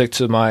 I'll stick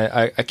to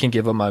I can't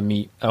give up my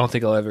meat. I don't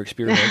think I'll ever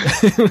experiment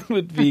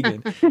with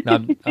vegan.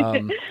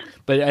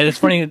 But it's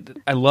funny.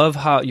 I love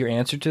how your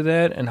answer to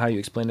that and how you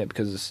explain it,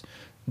 because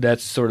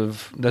that's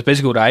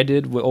basically what I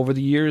did over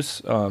the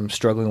years,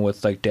 struggling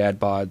with like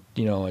dad bod.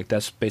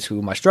 That's basically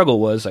what my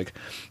struggle was. Like,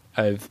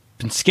 I've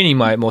been skinny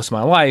most of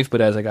my life, but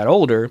as I got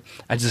older,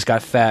 I just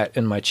got fat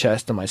in my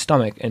chest and my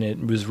stomach, and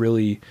it was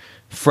really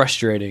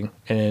frustrating.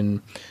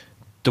 And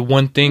the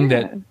one thing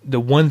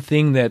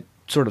that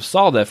sort of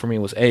solved that for me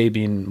was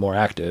being more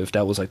active.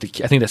 That was like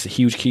I think that's a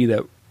huge key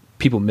that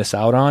people miss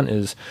out on,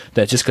 is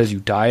that just because you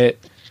diet,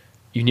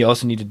 you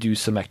also need to do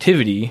some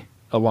activity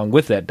along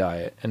with that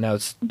diet. And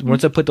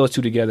once I put those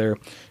two together,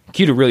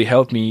 keto really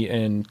helped me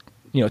in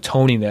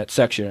toning that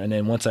section. And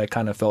then once I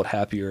kind of felt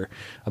happier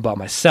about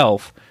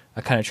myself,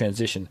 I kind of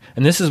transitioned.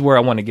 And this is where I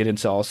want to get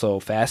into also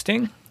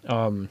fasting.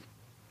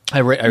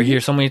 I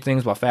hear so many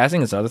things about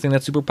fasting. It's another thing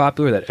that's super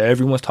popular that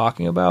everyone's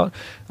talking about.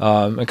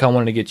 I kind of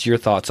wanted to get your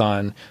thoughts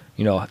on,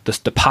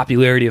 the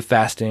popularity of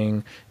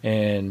fasting,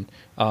 and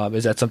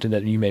is that something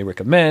that you may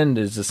recommend?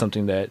 Is this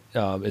something that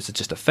is it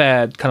just a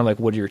fad? Kind of like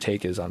what your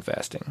take is on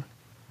fasting,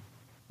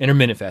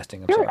 intermittent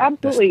fasting. Sure,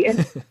 absolutely.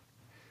 And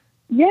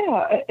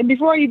yeah, and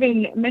before I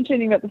even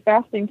mentioning about the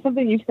fasting,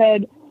 something you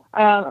said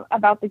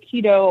about the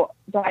keto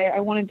diet,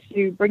 I wanted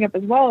to bring up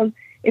as well is,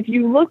 if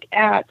you look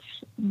at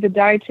the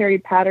dietary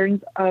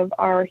patterns of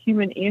our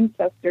human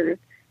ancestors,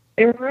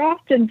 they were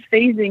often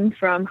phasing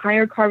from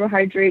higher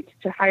carbohydrates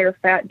to higher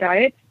fat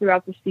diets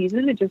throughout the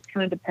season. It just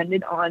kind of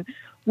depended on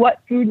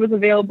what food was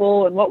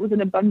available and what was in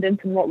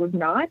abundance and what was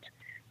not.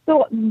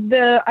 So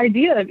the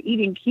idea of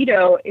eating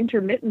keto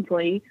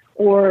intermittently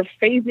or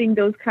phasing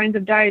those kinds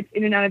of diets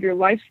in and out of your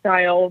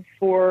lifestyle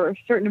for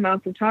certain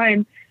amounts of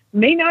time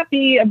may not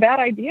be a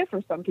bad idea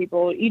for some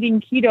people. Eating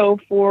keto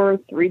for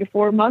 3 to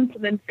 4 months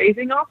and then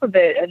phasing off of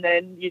it. And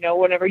then,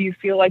 whenever you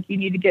feel like you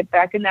need to get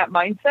back in that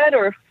mindset,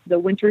 or if the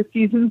winter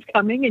season's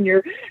coming and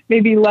you're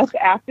maybe less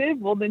active,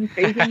 well, then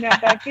phasing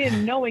that back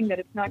in, knowing that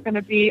it's not going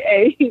to be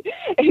a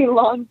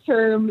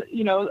long-term,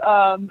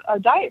 a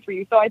diet for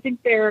you. So I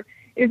think there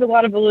is a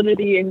lot of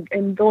validity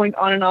in going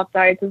on and off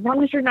diets, as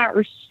long as you're not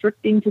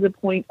restricting to the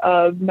point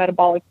of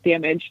metabolic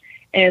damage.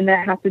 And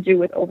that has to do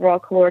with overall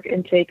caloric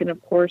intake. And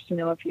of course,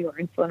 if you are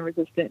insulin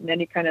resistant and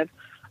any kind of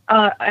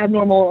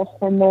abnormal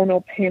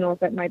hormonal panels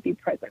that might be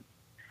present.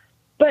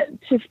 But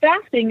to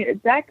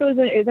fasting, that's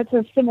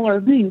a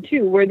similar thing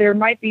too, where there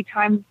might be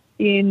times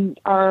in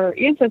our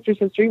ancestors'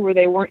 history where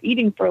they weren't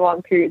eating for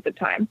long periods of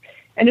time.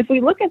 And if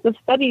we look at the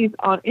studies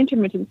on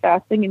intermittent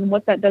fasting and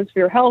what that does for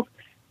your health,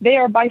 they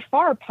are by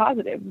far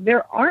positive.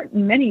 There aren't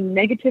many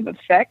negative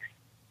effects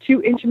to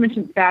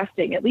intermittent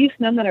fasting, at least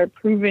none that are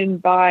proven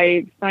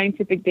by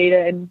scientific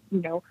data and,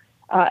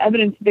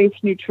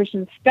 evidence-based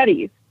nutrition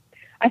studies.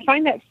 I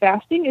find that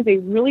fasting is a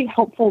really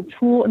helpful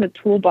tool in the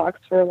toolbox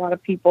for a lot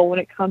of people when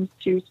it comes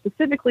to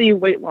specifically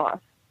weight loss.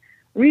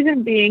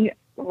 Reason being,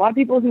 a lot of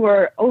people who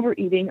are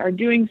overeating are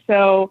doing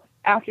so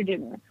after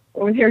dinner,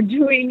 or they're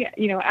doing,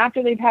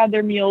 after they've had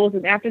their meals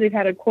and after they've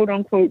had a quote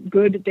unquote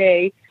good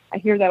day. I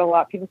hear that a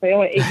lot. People say,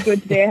 oh, I ate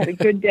good today. I had a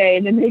good day.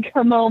 And then they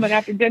come home and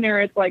after dinner,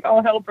 it's like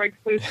all hell breaks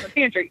loose in the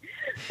pantry.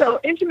 So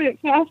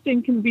intermittent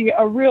fasting can be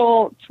a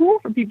real tool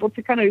for people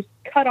to kind of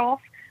cut off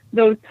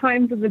those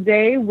times of the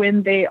day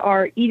when they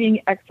are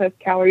eating excess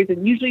calories.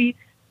 And usually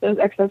those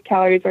excess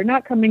calories are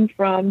not coming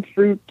from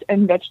fruit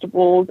and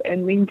vegetables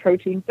and lean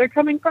proteins. They're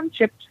coming from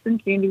chips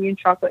and candy and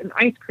chocolate and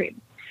ice cream.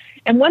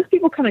 And once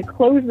people kind of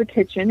close the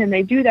kitchen and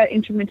they do that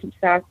intermittent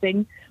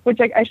fasting, which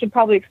I should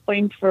probably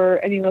explain for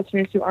any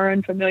listeners who are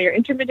unfamiliar,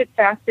 intermittent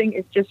fasting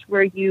is just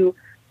where you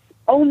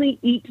only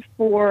eat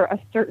for a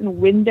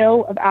certain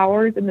window of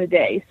hours in the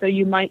day. So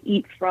you might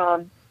eat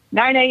from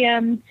 9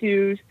 a.m.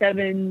 to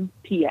 7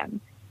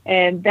 p.m.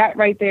 And that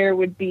right there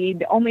would be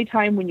the only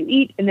time when you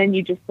eat, and then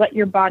you just let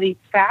your body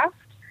fast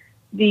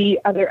the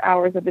other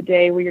hours of the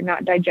day where you're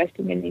not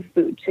digesting any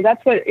food. So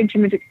that's what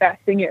intermittent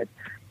fasting is.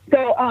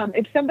 So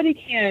if somebody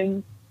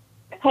can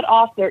cut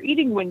off their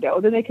eating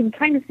window, then they can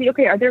kind of see,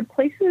 okay, are there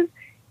places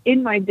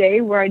in my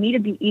day where I need to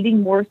be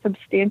eating more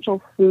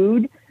substantial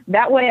food?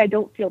 That way I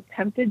don't feel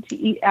tempted to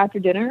eat after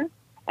dinner,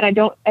 and I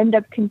don't end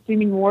up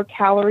consuming more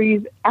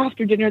calories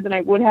after dinner than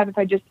I would have if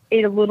I just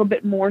ate a little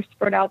bit more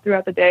spread out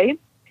throughout the day.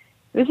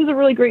 This is a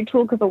really great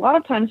tool because a lot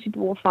of times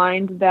people will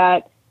find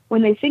that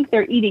when they think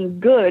they're eating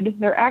good,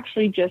 they're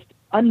actually just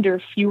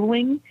under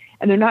fueling,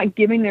 and they're not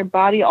giving their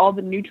body all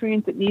the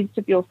nutrients it needs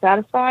to feel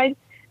satisfied.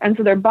 And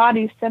so their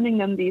body's sending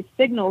them these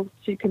signals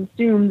to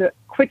consume the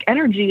quick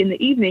energy in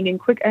the evening, and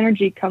quick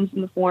energy comes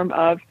in the form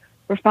of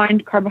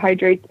refined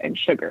carbohydrates and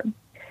sugar.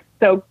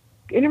 So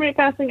intermittent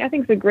fasting, I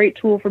think, is a great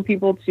tool for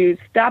people to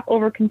stop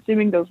over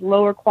consuming those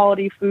lower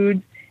quality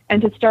foods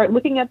and to start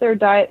looking at their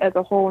diet as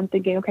a whole and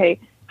thinking, okay,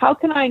 how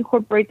can I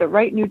incorporate the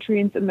right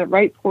nutrients in the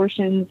right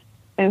portions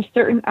in a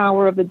certain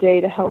hour of the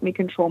day to help me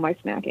control my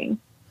snacking?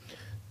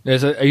 I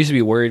used to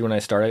be worried when I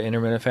started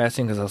intermittent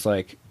fasting because I was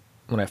like,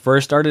 when I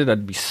first started,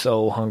 I'd be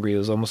so hungry. It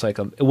was almost like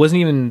it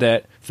wasn't even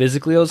that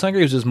physically I was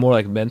hungry. It was just more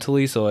like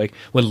mentally. So like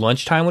when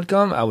lunchtime would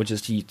come, I would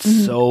just eat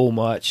so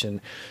much. And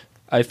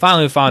I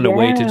finally found a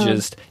way to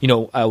just,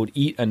 I would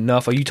eat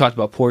enough. Like you talked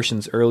about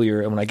portions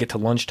earlier. And when I get to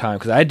lunchtime,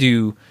 because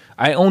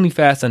I only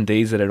fast on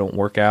days that I don't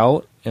work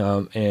out.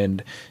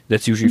 And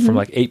that's usually from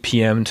like 8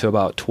 p.m. to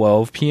about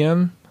 12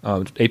 p.m.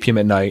 8 p.m.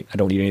 at night. I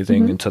don't eat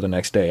anything until the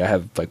next day. I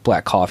have like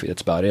black coffee.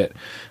 That's about it.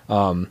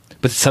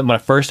 But when I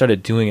first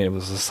started doing it, it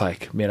was just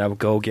like, man, I would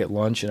go get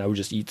lunch and I would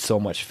just eat so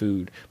much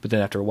food. But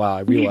then after a while,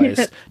 I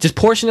realized just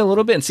portion it a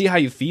little bit and see how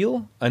you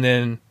feel. And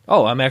then,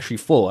 I'm actually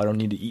full. I don't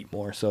need to eat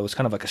more. So it's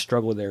kind of like a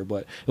struggle there.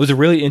 But it was a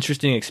really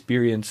interesting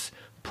experience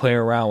playing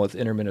around with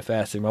intermittent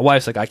fasting. My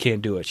wife's like, I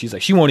can't do it. She's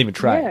like, she won't even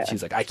try it.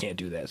 She's like, I can't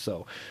do that.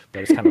 So,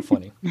 but it's kind of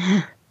funny.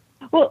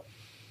 Well,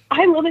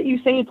 I love that you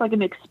say it's like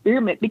an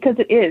experiment, because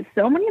it is.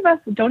 So many of us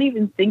don't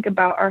even think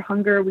about our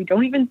hunger. We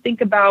don't even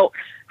think about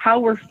how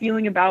we're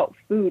feeling about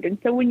food. And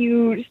so when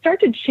you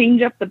start to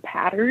change up the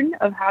pattern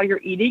of how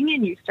you're eating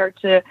and you start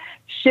to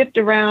shift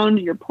around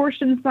your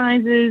portion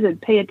sizes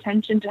and pay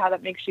attention to how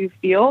that makes you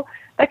feel,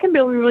 that can be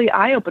really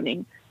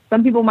eye-opening.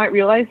 Some people might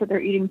realize that they're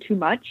eating too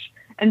much,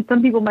 and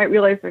some people might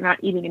realize they're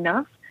not eating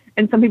enough,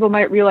 and some people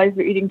might realize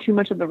they're eating too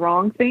much of the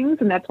wrong things,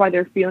 and that's why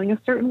they're feeling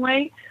a certain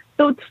way.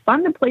 So it's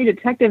fun to play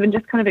detective and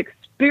just kind of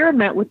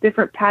experiment with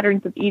different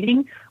patterns of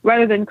eating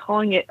rather than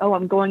calling it,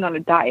 I'm going on a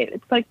diet.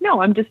 It's like,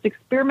 no, I'm just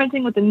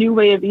experimenting with a new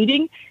way of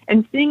eating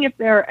and seeing if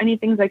there are any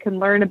things I can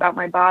learn about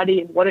my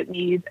body and what it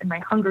needs and my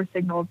hunger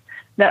signals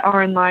that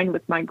are in line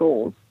with my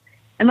goals.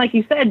 And like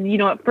you said,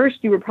 at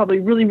first you were probably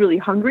really, really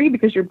hungry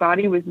because your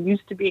body was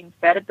used to being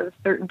fed at those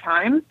certain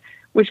times,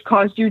 which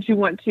caused you to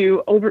want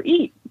to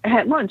overeat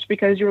at lunch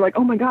because you're like,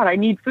 oh my God, I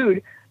need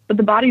food. But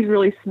the body's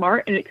really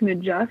smart and it can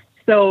adjust.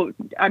 So,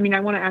 I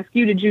want to ask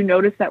you, did you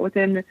notice that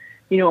within,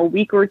 a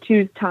week or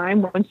two's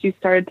time, once you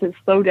started to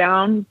slow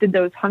down, did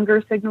those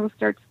hunger signals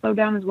start to slow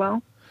down as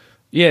well?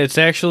 Yeah, it's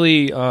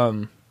actually,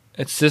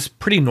 it's just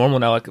pretty normal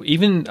now. Like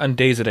even on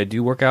days that I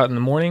do work out in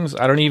the mornings,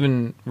 I don't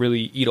even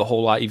really eat a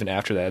whole lot even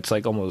after that. It's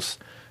like almost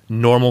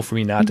normal for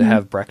me not to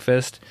have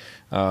breakfast.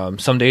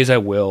 Some days I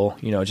will,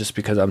 just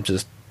because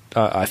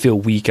I feel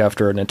weak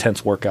after an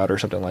intense workout or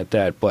something like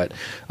that. But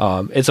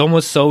it's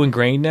almost so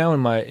ingrained now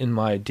in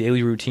my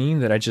daily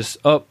routine that I just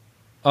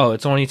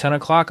it's only 10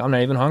 o'clock. I'm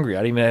not even hungry. I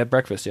didn't even have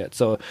breakfast yet.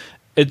 So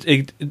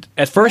it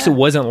at first it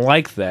wasn't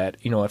like that.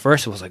 At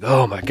first it was like,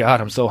 oh my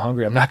God, I'm so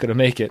hungry. I'm not going to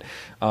make it.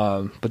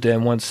 But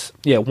then once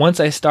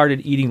I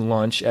started eating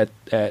lunch at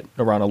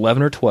around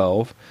 11 or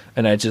 12,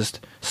 and I just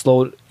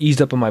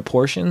eased up on my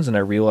portions, and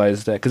I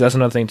realized that, because that's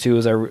another thing too,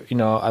 is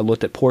I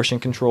looked at portion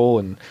control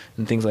and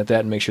things like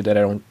that and make sure that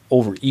I don't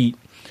overeat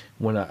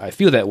when I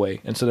feel that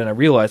way. And so then I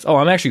realized,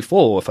 I'm actually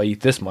full if I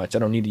eat this much. I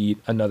don't need to eat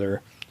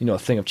another,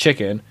 thing of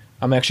chicken.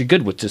 I'm actually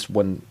good with just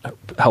one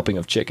helping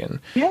of chicken.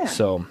 Yeah.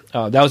 So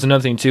that was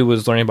another thing too,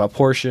 was learning about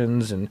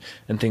portions and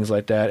things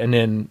like that. And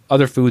then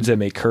other foods that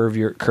may curb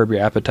your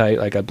appetite.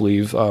 Like I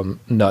believe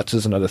nuts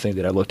is another thing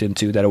that I looked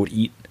into that I would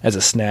eat as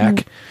a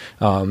snack,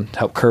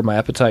 help curb my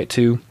appetite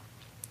too.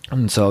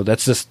 And so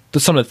that's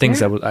some of the things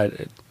that I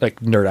like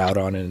nerd out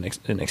on and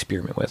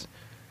experiment with.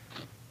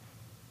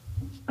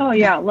 Oh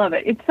yeah, I love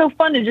it. It's so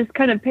fun to just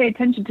kind of pay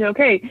attention to,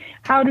 okay,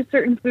 how do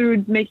certain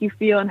foods make you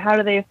feel and how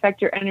do they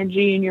affect your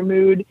energy and your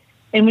mood?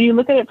 And when you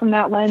look at it from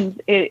that lens,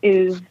 it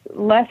is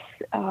less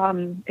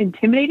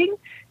intimidating.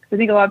 Because I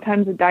think a lot of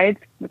times with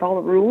diets, with all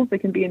the rules, they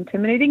can be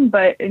intimidating.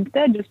 But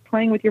instead, just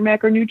playing with your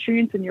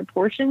macronutrients and your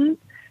portions,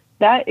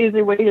 that is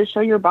a way to show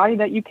your body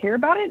that you care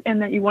about it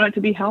and that you want it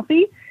to be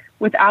healthy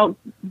without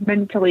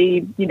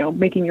mentally,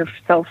 making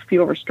yourself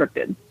feel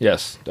restricted.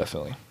 Yes,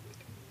 definitely.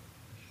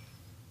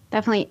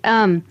 Definitely.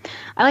 I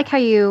like how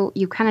you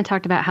kind of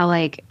talked about how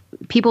like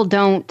people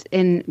don't,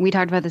 and we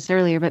talked about this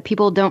earlier, but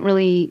people don't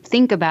really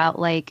think about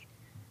like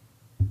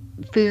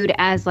food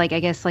as like, I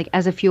guess like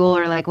as a fuel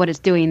or like what it's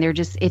doing.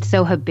 It's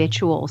so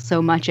habitual,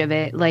 so much of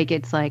it. Like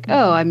it's like,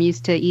 oh, I'm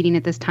used to eating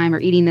at this time or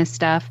eating this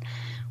stuff,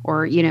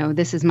 or,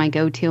 this is my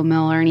go-to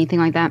meal or anything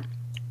like that.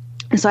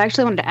 So I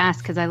actually wanted to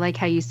ask, because I like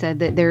how you said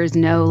that there is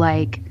no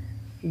like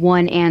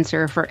one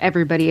answer for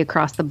everybody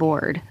across the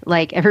board.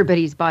 Like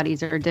everybody's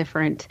bodies are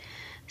different.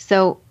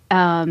 So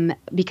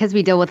because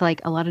we deal with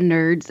like a lot of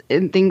nerds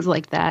and things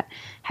like that,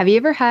 have you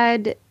ever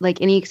had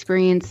like any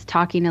experience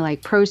talking to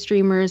like pro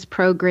streamers,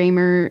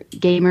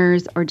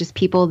 gamers, or just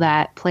people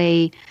that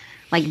play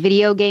like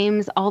video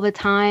games all the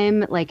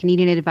time, like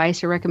needing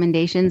advice or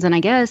recommendations? And I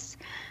guess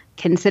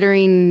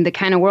considering the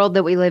kind of world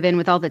that we live in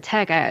with all the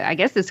tech, I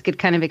guess this could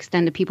kind of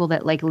extend to people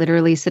that like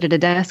literally sit at a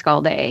desk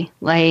all day.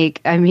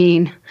 Like, I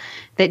mean,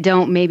 that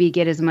don't maybe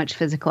get as much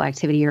physical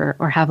activity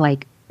or have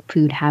like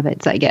food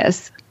habits, I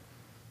guess.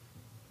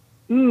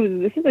 Ooh,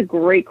 this is a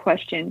great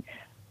question.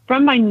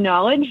 From my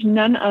knowledge,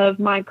 none of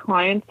my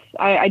clients,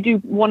 I do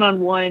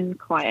one-on-one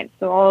clients.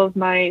 So all of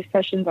my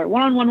sessions are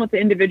one-on-one with the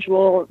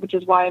individual, which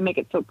is why I make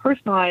it so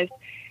personalized.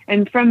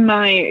 And from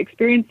my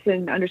experience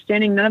and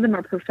understanding, none of them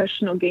are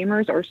professional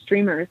gamers or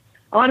streamers.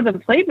 A lot of them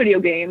play video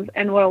games.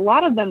 And what a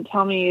lot of them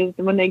tell me is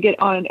when they get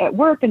on at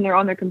work and they're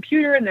on their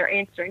computer and they're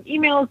answering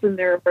emails and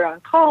they're on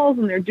calls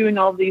and they're doing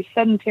all of these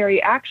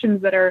sedentary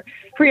actions that are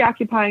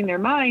preoccupying their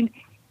mind,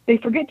 they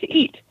forget to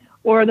eat.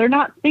 Or they're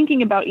not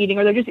thinking about eating,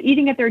 or they're just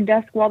eating at their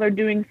desk while they're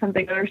doing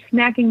something, or they're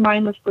snacking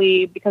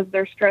mindlessly because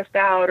they're stressed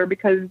out or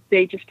because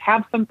they just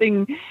have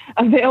something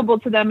available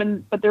to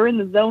them, but they're in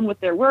the zone with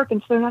their work,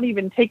 and so they're not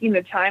even taking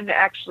the time to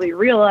actually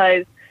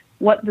realize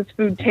what this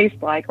food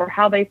tastes like or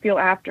how they feel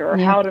after or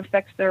how it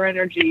affects their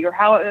energy or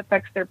how it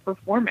affects their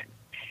performance.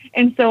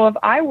 And so if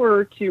I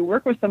were to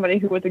work with somebody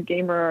who was a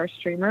gamer or a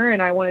streamer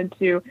and I wanted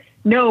to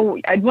know,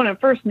 I'd want to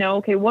first know,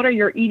 okay, what are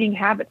your eating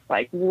habits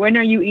like? When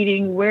are you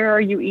eating? Where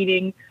are you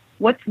eating?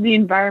 What's the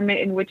environment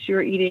in which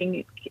you're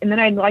eating? And then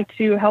I'd like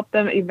to help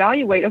them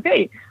evaluate,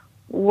 okay,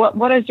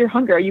 what is your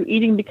hunger? Are you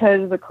eating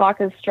because the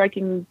clock is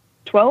striking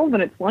 12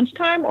 and it's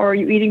lunchtime, or are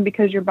you eating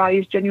because your body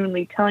is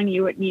genuinely telling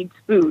you it needs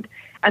food?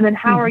 And then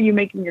how are you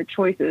making your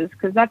choices?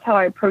 Because that's how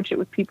I approach it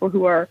with people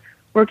who are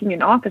working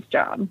an office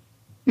job.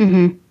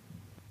 Mm-hmm.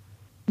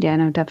 Yeah,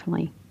 no,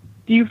 definitely.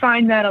 Do you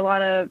find that a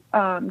lot of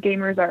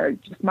gamers are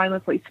just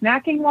mindlessly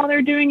snacking while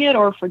they're doing it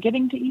or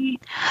forgetting to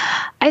eat?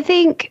 I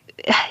think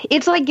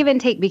it's like give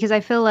and take, because I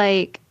feel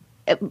like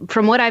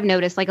from what I've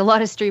noticed, like a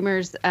lot of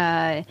streamers,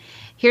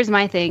 here's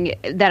my thing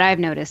that I've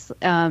noticed,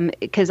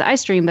 because I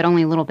stream, but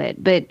only a little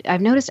bit. But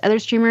I've noticed other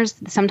streamers,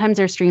 sometimes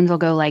their streams will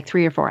go like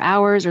 3 or 4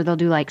 hours, or they'll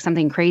do like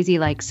something crazy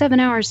like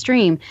 7-hour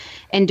stream.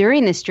 And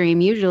during the stream,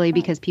 usually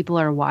because people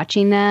are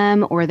watching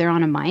them or they're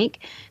on a mic,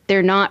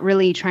 they're not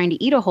really trying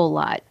to eat a whole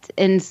lot.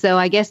 And so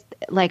I guess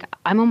like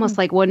I'm almost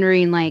like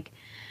wondering, like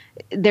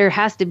there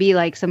has to be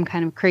like some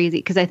kind of crazy,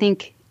 because I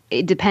think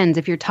it depends.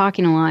 If you're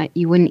talking a lot,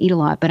 you wouldn't eat a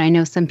lot. But I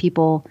know some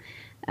people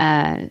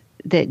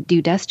that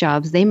do desk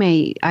jobs,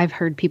 I've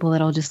heard people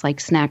that'll just like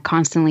snack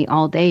constantly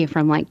all day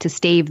from like to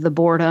stave the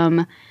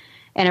boredom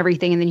and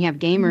everything. And then you have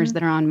gamers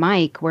that are on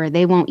mic where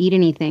they won't eat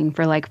anything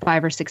for like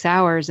 5 or 6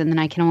 hours. And then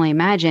I can only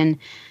imagine,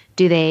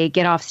 do they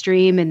get off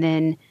stream and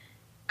then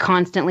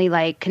constantly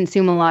like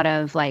consume a lot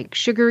of like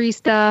sugary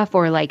stuff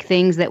or like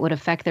things that would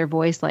affect their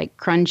voice, like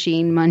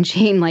crunching,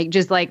 munching, like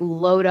just like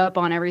load up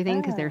on everything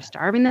because they're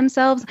starving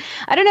themselves?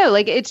 I don't know.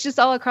 Like it's just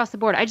all across the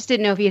board. I just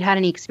didn't know if you'd had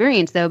any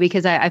experience though,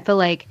 because I feel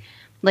like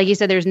you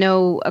said, there's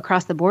no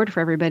across the board for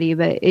everybody,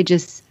 but it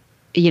just,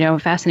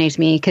 fascinates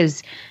me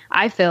because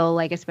I feel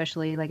like,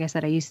 especially like I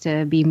said, I used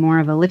to be more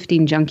of a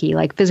lifting junkie.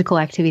 Like physical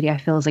activity, I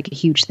feel is like a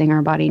huge thing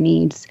our body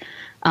needs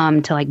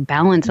to like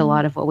balance a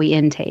lot of what we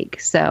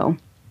intake. So.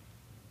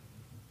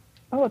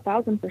 Oh,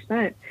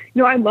 1,000%.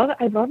 I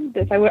love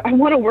this. I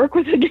want to work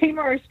with a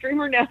gamer or a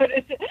streamer now to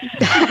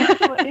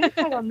get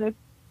insight on this.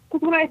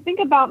 Because when I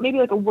think about maybe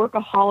like a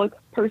workaholic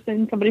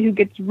person, somebody who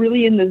gets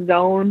really in the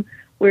zone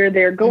where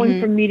they're going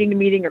from meeting to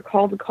meeting or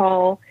call to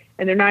call,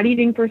 and they're not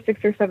eating for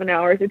 6 or 7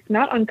 hours, it's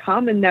not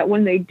uncommon that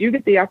when they do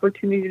get the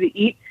opportunity to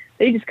eat,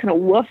 they just kind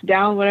of wolf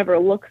down whatever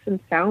looks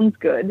and sounds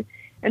good.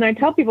 And I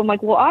tell people, I'm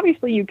like, well,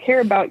 obviously you care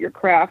about your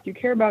craft, you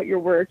care about your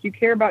work, you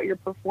care about your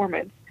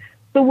performance.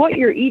 So what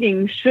you're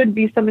eating should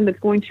be something that's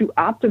going to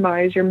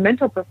optimize your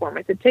mental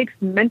performance. It takes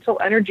mental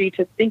energy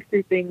to think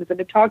through things and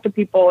to talk to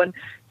people and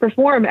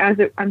perform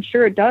I'm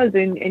sure it does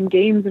in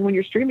games. And when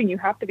you're streaming, you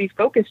have to be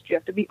focused. You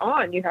have to be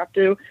on. You have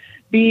to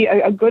be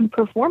a good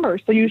performer.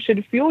 So you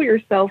should fuel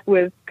yourself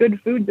with good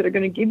foods that are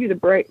going to give you the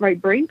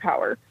right brain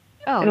power.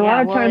 Oh, and a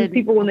lot of times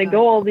people, when they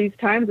go all these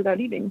times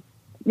without eating,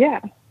 Yeah,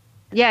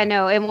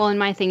 no, and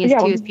my thing is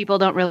too is people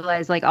don't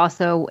realize, like,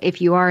 also if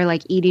you are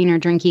like eating or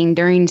drinking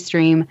during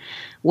stream,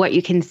 what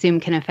you consume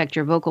can affect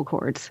your vocal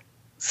cords.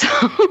 So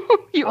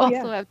you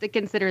have to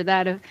consider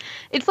that.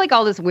 It's like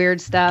all this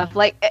weird stuff.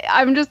 Like,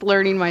 I'm just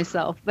learning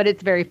myself, but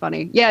it's very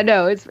funny. Yeah,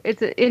 no, it's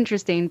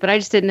interesting, but I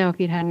just didn't know if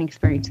you'd had any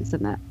experiences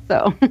in that.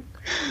 So.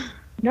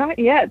 Not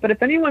yet, but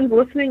if anyone's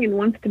listening and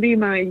wants to be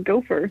my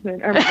gopher, then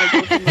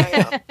what's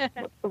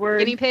the word?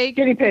 Guinea pig.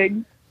 Guinea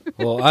pig.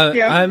 Well,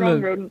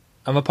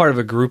 I'm a part of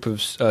a group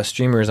of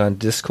streamers on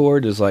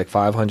Discord. There's like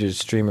 500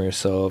 streamers.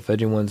 So if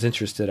anyone's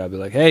interested, I'll be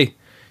like, hey,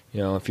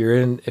 if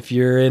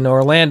you're in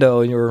Orlando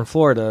and you're in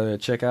Florida,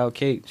 check out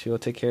Kate. She'll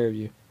take care of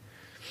you.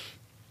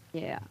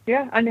 Yeah.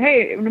 Yeah, and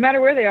hey, no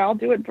matter where they are, I'll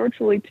do it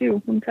virtually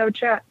too. Let's have a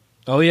chat.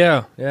 Oh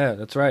yeah,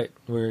 that's right.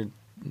 We're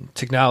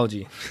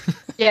technology.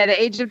 Yeah,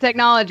 the age of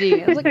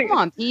technology. I was like, come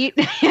on, Pete.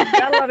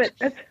 I love it.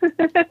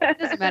 It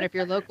doesn't matter if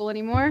you're local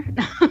anymore.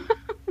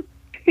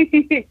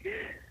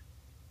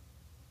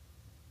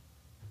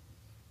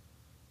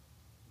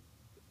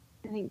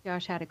 I think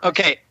Josh had a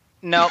question. Okay.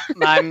 No,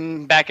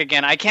 I'm back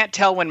again. I can't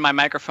tell when my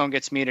microphone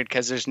gets muted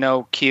because there's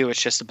no cue.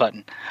 It's just a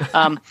button.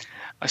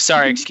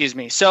 Sorry, excuse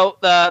me. So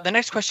the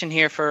next question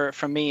here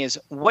from me is,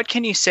 what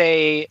can you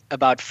say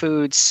about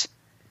foods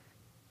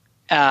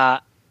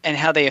and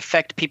how they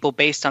affect people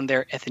based on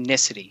their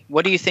ethnicity?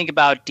 What do you think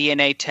about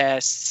DNA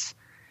tests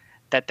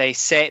that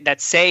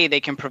say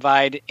they can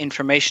provide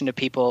information to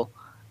people,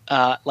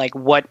 like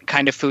what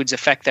kind of foods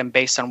affect them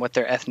based on what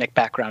their ethnic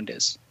background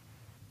is?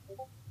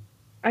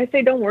 I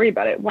say don't worry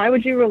about it. Why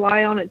would you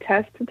rely on a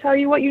test to tell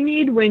you what you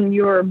need when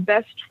your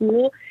best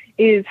tool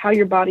is how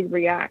your body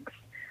reacts?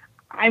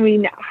 I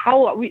mean,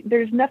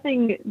 there's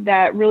nothing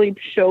that really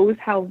shows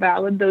how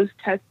valid those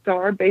tests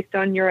are based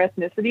on your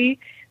ethnicity.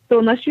 So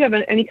unless you have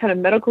any kind of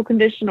medical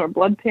condition or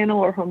blood panel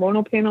or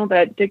hormonal panel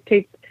that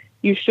dictates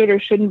you should or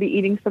shouldn't be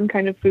eating some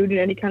kind of food in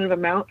any kind of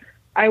amount,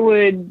 I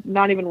would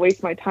not even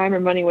waste my time or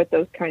money with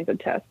those kinds of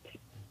tests.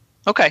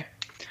 Okay.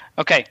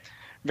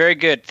 Very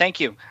good.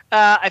 Thank you.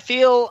 I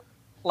feel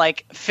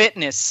like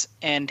fitness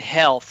and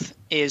health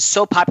is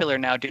so popular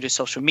now due to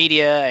social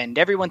media, and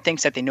everyone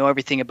thinks that they know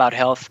everything about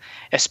health,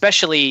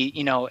 especially,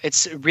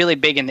 it's really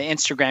big in the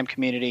Instagram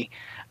community.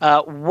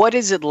 What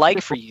is it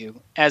like for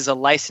you as a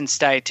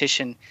licensed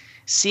dietitian,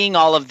 seeing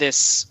all of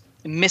this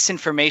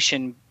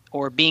misinformation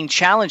or being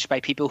challenged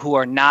by people who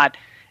are not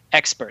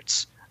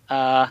experts?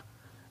 That's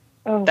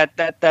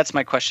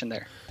my question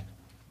there.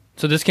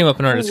 So this came up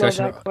in our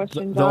discussion.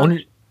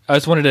 I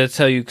just wanted to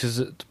tell you,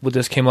 because what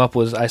this came up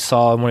was I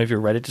saw in one of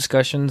your Reddit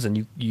discussions,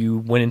 and you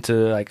went into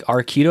like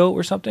Keto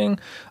or something.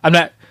 I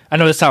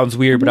know this sounds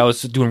weird, but I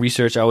was doing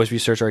research. I always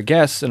research our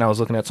guests, and I was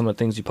looking at some of the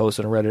things you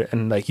posted on Reddit,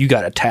 and like you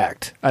got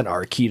attacked on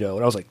Keto,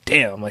 and I was like,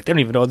 damn, like they don't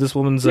even know this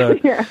woman's a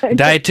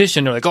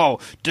dietitian. They're like, oh,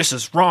 this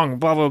is wrong,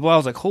 blah blah blah. I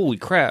was like, holy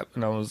crap!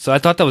 And I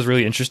thought that was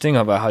really interesting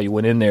about how you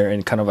went in there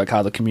and kind of like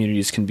how the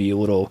communities can be a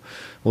little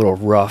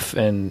rough,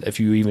 and if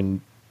you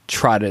even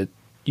try to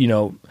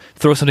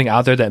throw something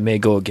out there that may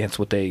go against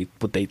what they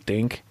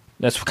think.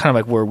 That's kind of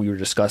like where we were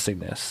discussing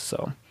this.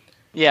 So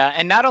yeah,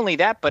 and not only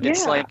that, but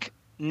it's like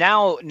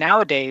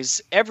nowadays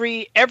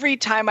every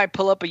time I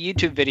pull up a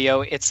YouTube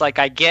video, it's like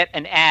I get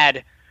an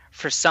ad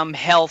for some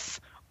health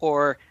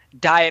or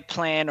diet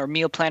plan or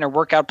meal plan or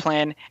workout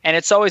plan, and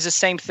it's always the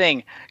same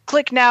thing.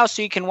 Click now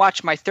so you can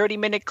watch my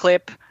 30-minute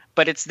clip,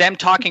 but it's them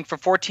talking for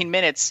 14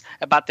 minutes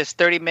about this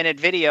 30-minute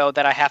video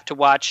that I have to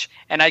watch,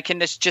 and I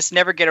can just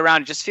never get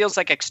around. It just feels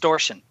like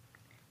extortion.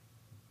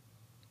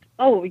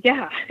 Oh,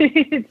 yeah.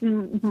 It's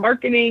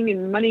marketing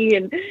and money,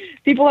 and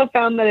people have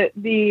found that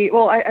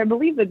I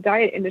believe the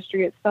diet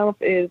industry itself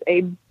is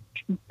a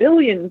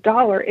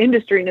billion-dollar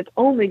industry, and it's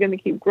only going to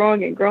keep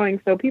growing and growing.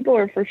 So people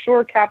are for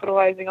sure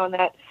capitalizing on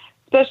that,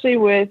 especially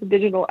with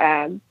digital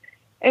ads.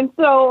 And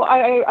so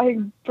I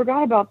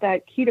forgot about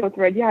that keto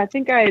thread. Yeah, I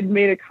think I had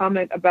made a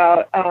comment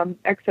about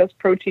excess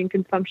protein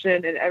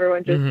consumption, and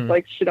everyone just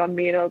like shit on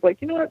me. And I was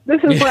like, you know what?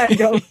 This is why I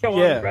don't go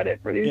on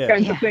Reddit for these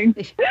kinds of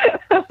things.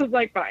 I was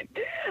like, fine.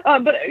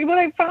 But what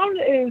I found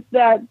is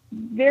that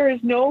there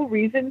is no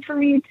reason for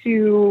me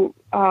to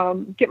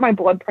get my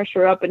blood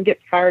pressure up and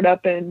get fired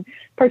up and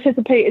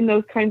participate in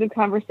those kinds of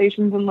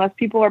conversations unless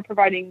people are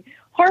providing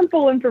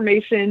harmful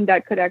information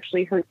that could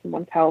actually hurt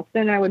someone's health.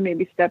 Then I would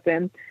maybe step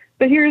in.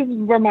 But here's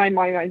where my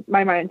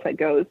mindset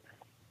goes.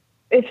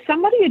 If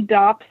somebody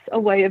adopts a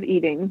way of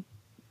eating,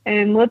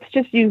 and let's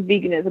just use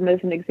veganism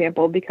as an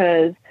example,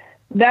 because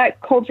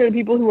that culture of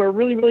people who are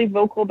really, really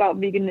vocal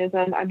about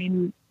veganism, I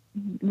mean,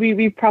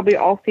 we've probably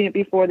all seen it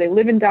before. They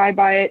live and die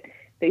by it.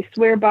 They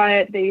swear by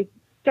it. They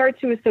start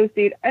to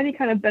associate any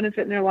kind of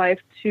benefit in their life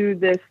to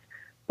this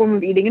form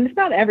of eating, and it's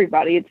not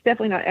everybody. It's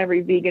definitely not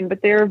every vegan,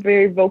 but they're a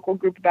very vocal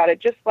group about it.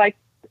 Just like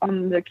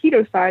on the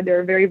keto side, there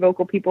are very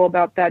vocal people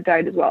about that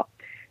diet as well.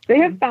 They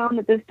have found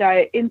that this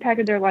diet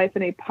impacted their life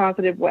in a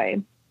positive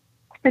way,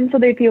 and so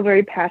they feel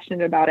very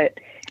passionate about it.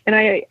 And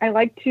I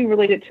like to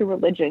relate it to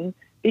religion,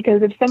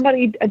 because if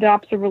somebody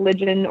adopts a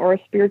religion or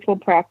a spiritual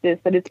practice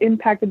that has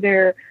impacted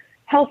their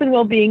health and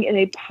well-being in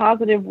a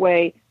positive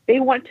way, they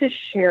want to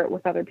share it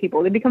with other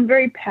people. They become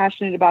very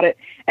passionate about it,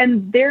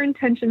 and their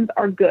intentions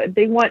are good.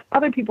 They want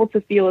other people to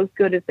feel as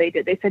good as they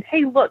did. They said,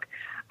 hey, look,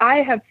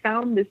 I have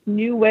found this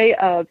new way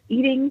of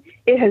eating.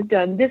 It has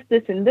done this,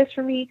 this, and this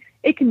for me.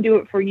 It can do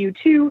it for you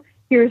too.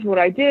 Here's what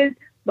I did,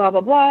 blah,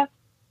 blah, blah.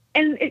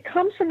 And it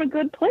comes from a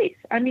good place.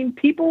 I mean,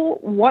 people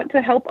want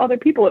to help other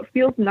people. It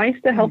feels nice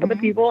to help other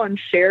people and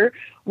share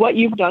what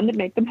you've done to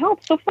make them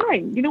help. So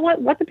fine, you know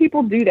what? Let the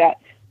people do that.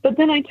 But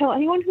then I tell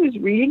anyone who's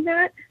reading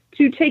that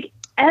to take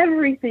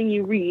everything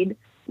you read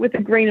with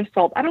a grain of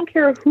salt. I don't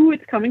care who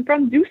it's coming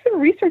from. Do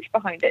some research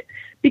behind it,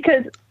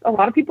 because a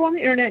lot of people on the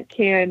internet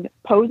can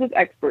pose as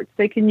experts.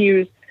 They can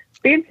use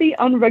fancy,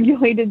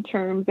 unregulated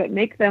terms that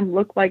make them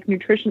look like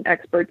nutrition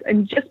experts.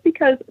 And just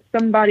because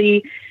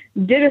somebody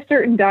did a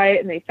certain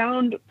diet and they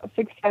found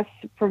success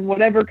from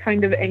whatever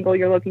kind of angle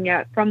you're looking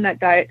at from that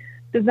diet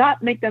does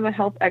not make them a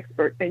health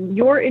expert. And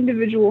your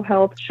individual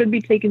health should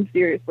be taken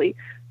seriously.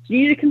 So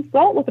you need to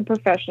consult with a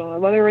professional,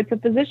 whether it's a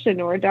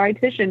physician or a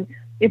dietitian,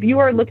 if you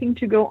are looking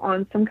to go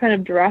on some kind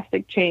of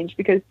drastic change,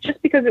 because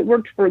just because it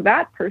worked for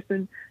that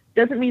person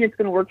doesn't mean it's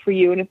going to work for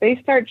you. And if they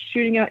start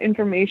shooting out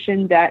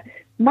information that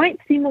might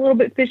seem a little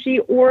bit fishy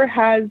or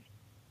has,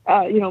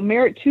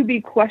 merit to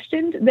be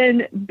questioned,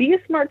 then be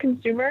a smart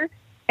consumer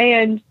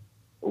and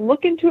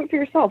look into it for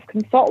yourself.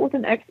 Consult with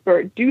an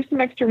expert. Do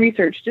some extra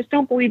research. Just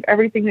don't believe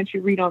everything that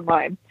you read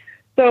online.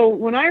 So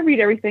when I read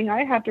everything,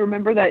 I have to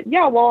remember that,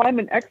 I'm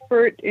an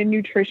expert in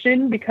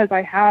nutrition because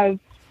I have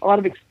a lot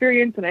of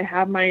experience and I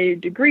have my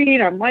degree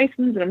and I'm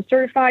licensed and I'm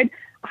certified.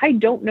 I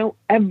don't know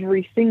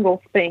every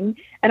single thing.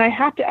 And I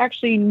have to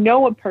actually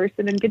know a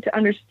person and get to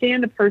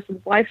understand a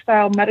person's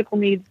lifestyle, medical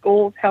needs,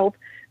 goals, health,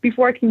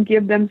 before I can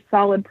give them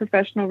solid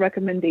professional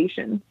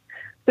recommendations.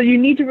 So you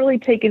need to really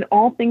take in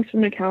all things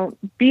from account.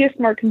 Be a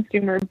smart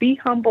consumer. Be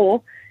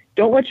humble.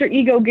 Don't let your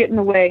ego get in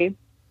the way.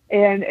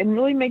 And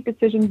really make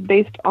decisions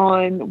based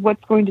on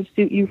what's going to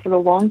suit you for the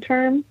long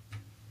term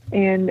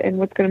and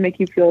what's going to make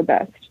you feel the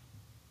best.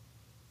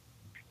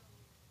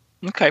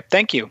 Okay,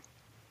 thank you.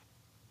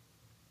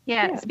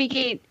 Yeah,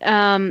 speaking,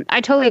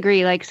 I totally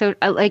agree.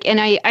 And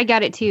I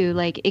got it too.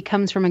 Like, it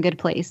comes from a good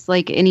place.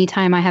 Like,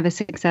 anytime I have a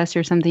success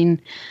or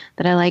something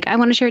that I like, I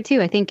want to share it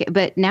too, I think.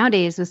 But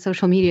nowadays with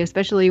social media,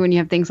 especially when you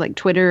have things like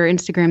Twitter or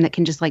Instagram that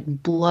can just like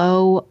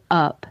blow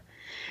up,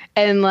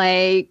 and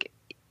like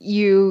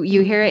you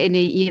hear it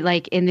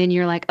and then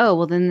you're like, oh,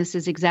 well, then this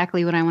is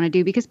exactly what I want to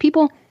do, because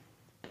people,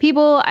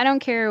 I don't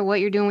care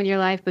what you're doing with your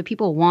life, but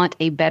people want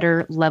a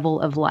better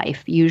level of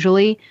life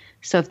usually.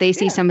 So if they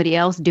see somebody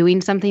else doing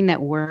something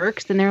that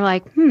works, then they're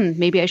like,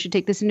 maybe I should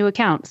take this into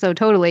account. So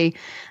totally,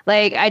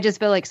 like, I just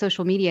feel like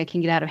social media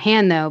can get out of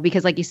hand though,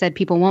 because like you said,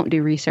 people won't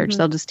do research.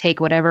 They'll just take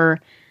whatever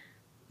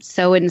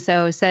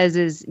so-and-so says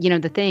is,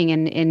 the thing.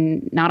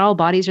 And not all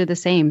bodies are the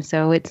same.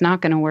 So it's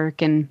not going to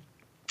work, and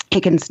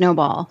it can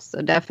snowball.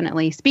 So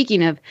definitely.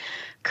 Speaking of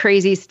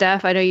crazy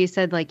stuff, I know you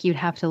said like you'd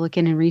have to look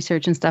in and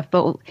research and stuff,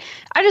 but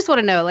I just want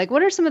to know, like,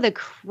 what are some of the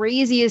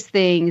craziest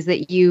things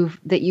that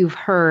you've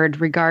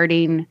heard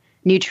regarding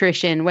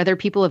nutrition, whether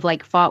people have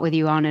like fought with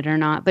you on it or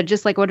not, but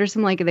just like, what are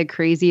some like the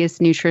craziest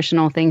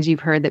nutritional things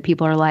you've heard that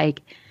people are like,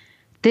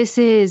 this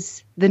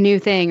is the new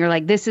thing, or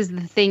like, this is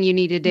the thing you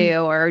need to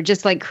do, or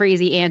just like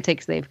crazy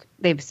antics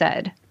they've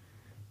said?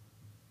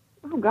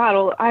 Oh God,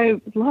 well,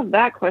 I love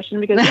that question,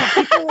 because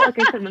people, like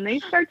I said, when they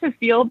start to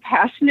feel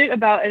passionate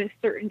about a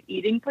certain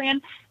eating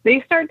plan,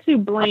 they start to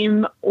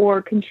blame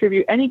or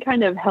contribute any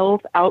kind of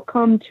health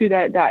outcome to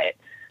that diet.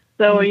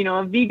 So,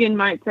 a vegan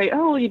might say,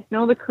 oh,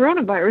 the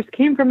coronavirus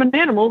came from an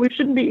animal. We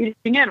shouldn't be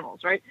eating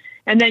animals, right?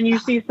 And then you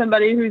see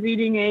somebody who's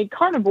eating a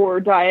carnivore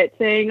diet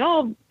saying,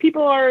 oh,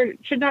 people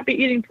should not be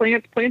eating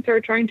plants. Plants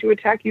are trying to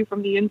attack you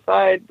from the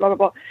inside, blah, blah,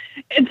 blah.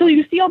 And so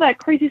you see all that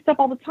crazy stuff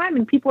all the time,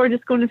 and people are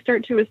just going to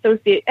start to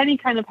associate any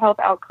kind of health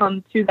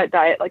outcome to that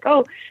diet. Like,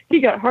 oh, he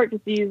got heart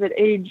disease at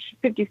age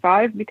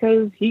 55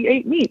 because he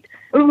ate meat.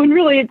 When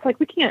really it's like,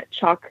 we can't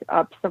chalk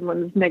up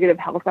someone's negative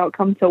health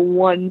outcome to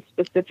one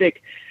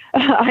specific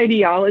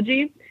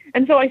ideology.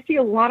 And so I see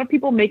a lot of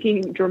people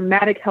making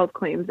dramatic health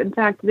claims. In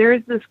fact,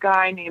 there's this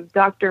guy named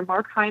Dr.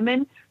 Mark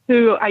Hyman,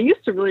 who I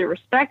used to really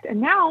respect,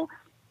 and now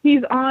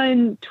he's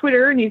on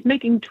Twitter and he's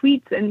making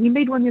tweets, and he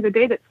made one the other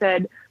day that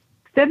said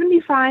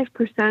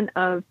 75%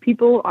 of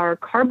people are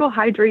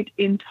carbohydrate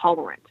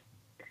intolerant.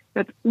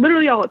 That's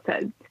literally all it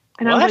said.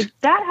 And what? I'm like,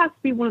 that has to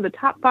be one of the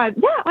top 5.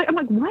 Yeah, I'm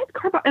like, what?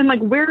 And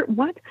like,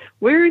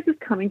 where is this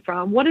coming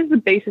from? What is the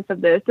basis of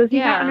this? Does he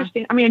not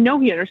understand? I mean, I know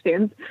he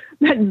understands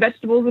that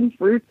vegetables and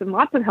fruits and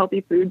lots of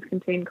healthy foods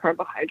contain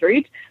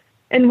carbohydrates.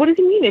 And what does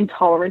he mean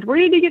intolerant? Where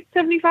did he get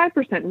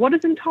 75%? What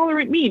does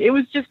intolerant mean? It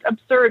was just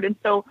absurd. And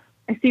so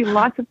I see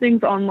lots of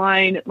things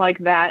online like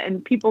that,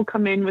 and people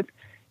come in with,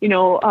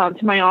 to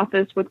my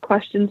office with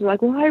questions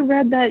like, well, I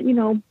read that,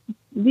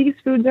 these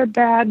foods are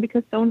bad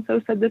because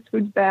so-and-so said this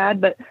food's bad,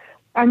 but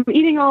I'm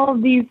eating all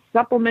of these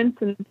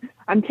supplements and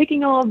I'm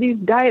taking all of these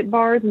diet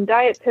bars and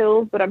diet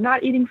pills, but I'm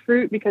not eating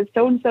fruit because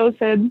so-and-so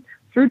said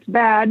fruit's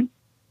bad.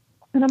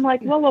 And I'm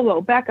like,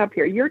 whoa, back up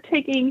here. You're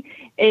taking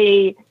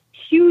a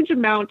huge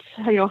amount,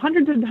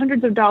 hundreds and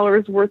hundreds of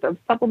dollars worth of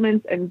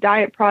supplements and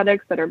diet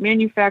products that are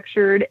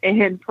manufactured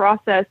and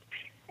processed,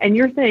 and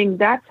you're saying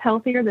that's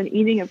healthier than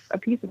eating a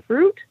piece of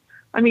fruit?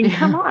 I mean,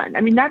 come on.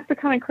 I mean, that's the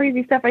kind of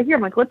crazy stuff I hear.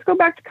 I'm like, let's go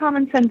back to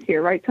common sense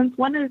here, right? Since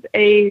when is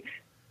a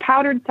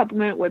powdered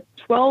supplement with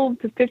 12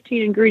 to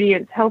 15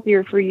 ingredients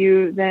healthier for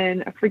you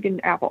than a freaking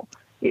apple?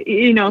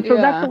 So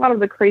that's a lot of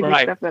the crazy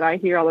stuff that I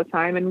hear all the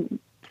time. And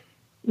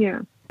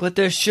yeah. But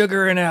there's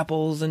sugar in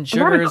apples, and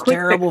sugar is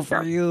terrible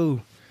for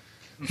you.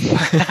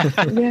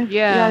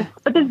 Yes.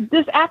 But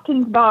this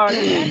Atkins bar,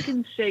 this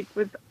Atkins shake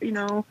with,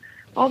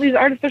 all these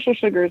artificial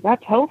sugars,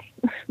 that's health.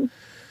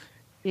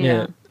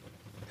 Yeah.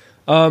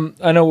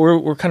 I know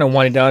we're kind of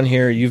winding down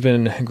here. You've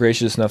been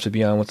gracious enough to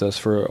be on with us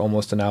for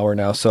almost an hour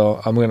now,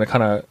 so I'm going to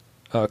kind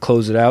of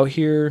close it out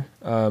here.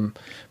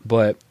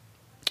 But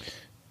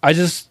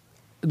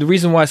the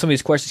reason why some of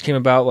these questions came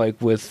about,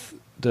 like with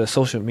the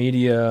social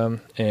media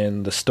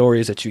and the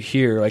stories that you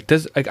hear,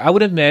 I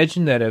would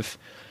imagine that if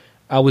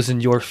I was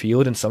in your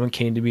field and someone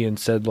came to me and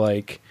said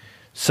like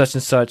such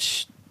and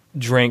such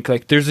drink,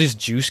 like there's these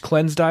juice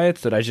cleanse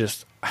diets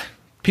that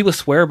people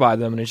swear by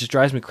them, and it just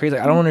drives me crazy.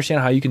 I don't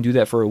understand how you can do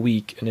that for a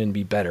week and then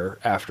be better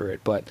after it,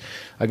 but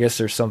I guess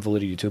there's some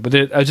validity to it.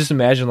 But I just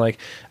imagine like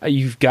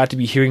you've got to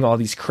be hearing all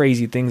these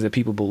crazy things that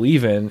people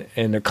believe in,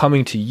 and they're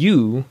coming to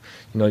you.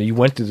 You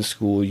went through the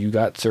school, you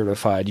got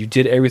certified, you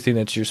did everything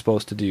that you're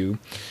supposed to do,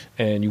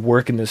 and you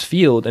work in this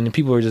field, and then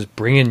people are just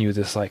bringing you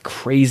this like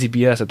crazy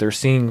BS that they're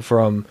seeing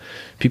from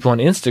people on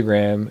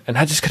Instagram. And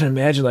I just can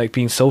imagine like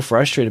being so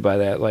frustrated by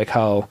that, like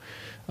how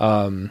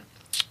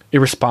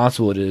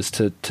irresponsible it is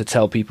to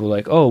tell people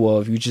like, oh, well,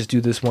 if you just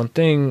do this one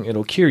thing,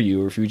 it'll cure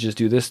you, or if you just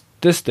do this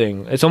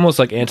thing. It's almost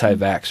like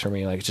anti-vax for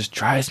me. Like, it just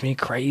drives me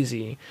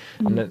crazy.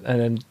 And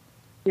then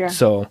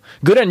so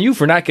good on you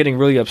for not getting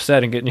really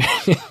upset and getting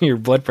your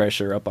blood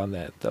pressure up on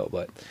that though.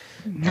 But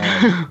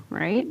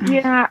right.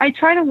 Yeah, I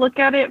try to look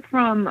at it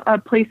from a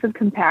place of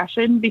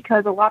compassion,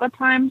 because a lot of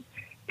times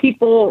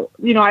people,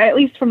 at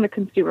least from the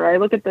consumer, I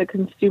look at the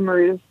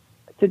consumer's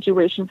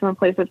situation from a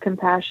place of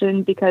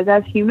compassion, because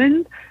as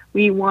humans,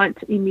 we want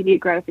immediate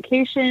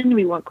gratification,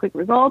 we want quick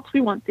results,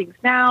 we want things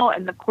now,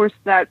 and of course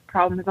that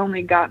problem has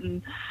only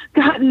gotten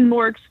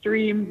more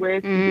extreme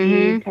with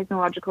the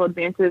technological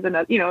advances, and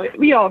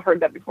we all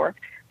heard that before.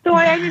 So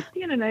I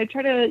understand, and I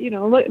try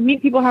to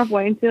meet people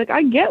halfway and say, like,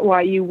 I get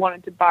why you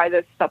wanted to buy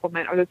this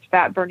supplement or this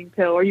fat burning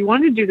pill, or you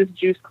wanted to do this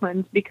juice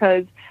cleanse,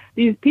 because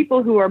these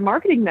people who are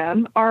marketing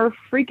them are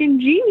freaking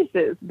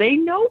geniuses. They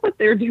know what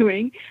they're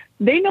doing.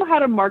 They know how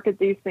to market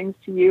these things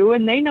to you,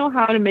 and they know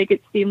how to make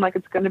it seem like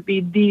it's going to be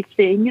the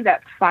thing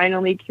that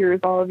finally cures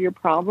all of your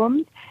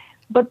problems.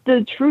 But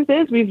the truth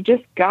is, we've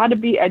just got to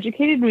be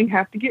educated, and we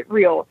have to get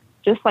real.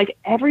 Just like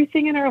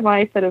everything in our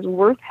life that is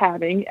worth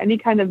having, any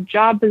kind of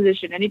job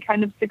position, any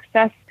kind of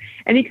success,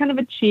 any kind of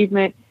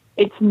achievement,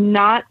 it's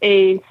not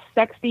a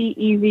sexy,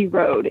 easy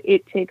road.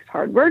 It takes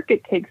hard work,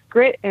 it takes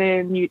grit,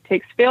 and it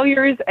takes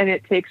failures, and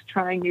it takes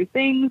trying new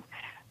things.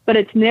 But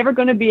it's never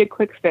going to be a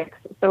quick fix.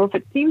 So if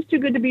it seems too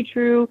good to be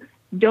true,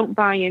 don't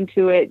buy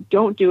into it.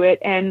 Don't do it.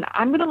 And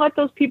I'm going to let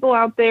those people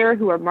out there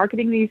who are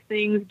marketing these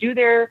things do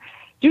their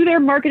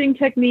marketing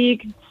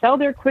technique, sell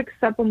their quick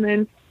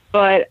supplements.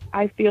 But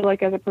I feel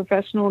like as a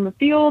professional in the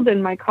field,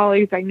 and my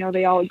colleagues, I know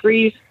they all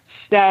agree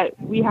that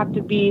we have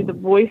to be the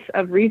voice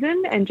of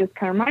reason and just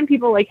kind of remind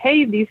people like,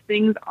 hey, these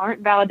things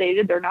aren't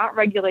validated. They're not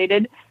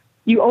regulated.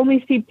 You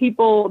only see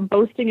people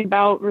boasting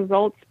about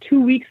results 2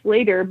 weeks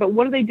later, but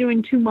what are they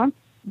doing 2 months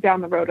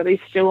down the road? Are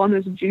they still on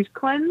this juice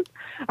cleanse?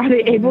 Are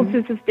they able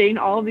to sustain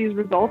all of these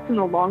results in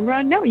the long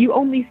run? No, you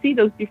only see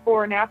those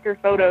before and after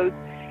photos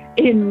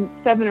in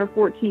 7 or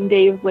 14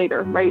 days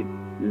later, right?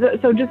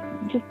 So just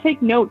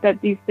take note that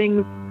these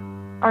things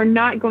are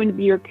not going to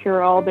be your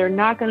cure-all. They're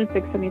not going to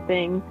fix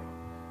anything.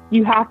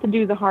 You have to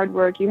do the hard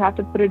work. You have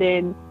to put it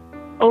in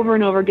over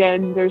and over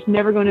again. There's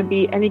never going to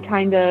be any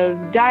kind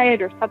of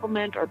diet or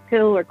supplement or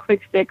pill or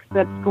quick fix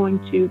that's going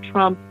to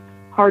trump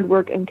hard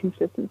work and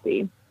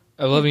consistency.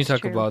 I love when you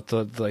talk about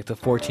the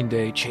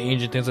 14-day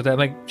change and things like that. I'm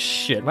like,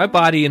 shit, my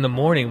body in the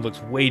morning looks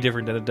way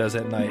different than it does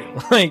at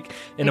night. Like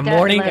in the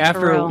morning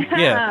after,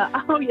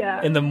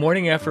 in the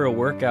morning after a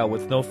workout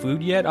with no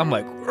food yet, I'm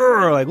like,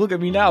 look at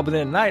me now. But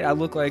then at night, I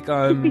look like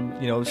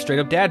I'm, straight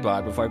up dad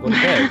bod before I go to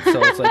bed.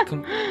 So it's like,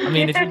 I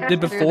mean, if you did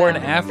before and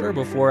after,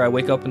 before I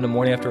wake up in the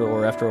morning after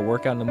a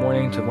workout in the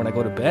morning to when I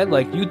go to bed,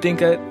 like you'd think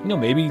that,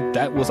 maybe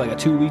that was like a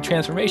 2-week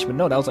transformation, but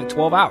no, that was like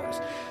 12 hours.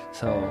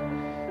 So.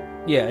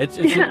 Yeah,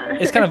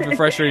 it's kind of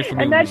frustrating for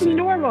me. And that's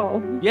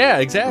normal. Yeah,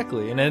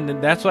 exactly. And then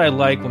that's what I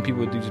like when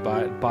people do these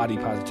body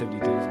positivity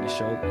things,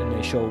 and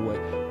they show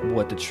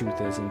what the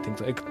truth is and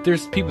things like.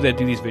 There's people that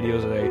do these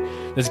videos where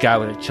this guy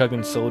with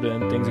chugging soda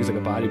and things. He's like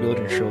a bodybuilder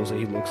and shows what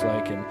he looks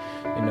like, and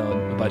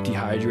about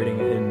dehydrating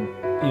and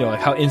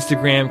like how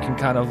Instagram can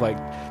kind of like.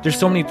 There's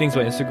so many things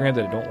about Instagram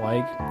that I don't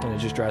like, and it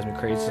just drives me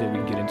crazy. That we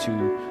can get into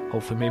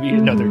hopefully maybe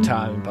another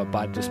time about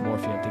body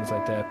dysmorphia and things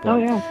like that.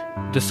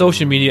 But the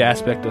social media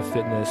aspect of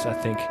fitness, I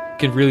think,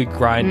 can really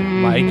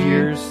grind my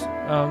gears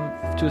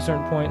to a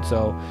certain point.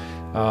 So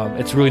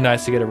it's really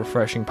nice to get a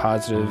refreshing,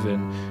 positive,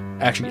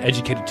 and actually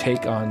educated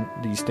take on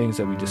these things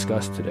that we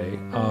discussed today.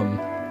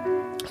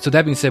 So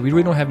that being said, we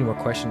really don't have any more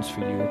questions for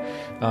you.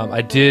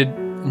 I did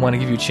want to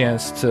give you a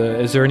chance to,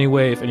 is there any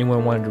way if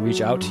anyone wanted to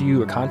reach out to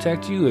you or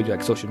contact you,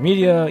 like social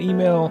media,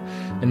 email,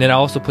 and then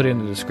I'll also put it in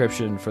the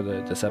description for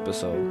this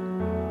episode.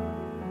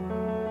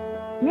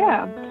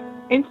 Yeah.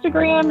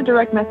 Instagram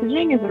direct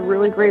messaging is a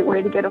really great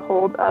way to get a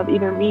hold of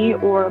either me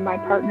or my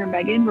partner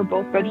Megan. We're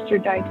both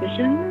registered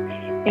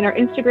dietitians, and our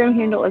Instagram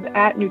handle is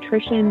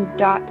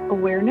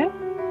 @nutrition.awareness.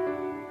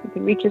 You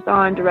can reach us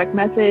on direct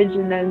message,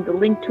 and then the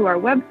link to our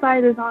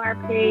website is on our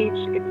page.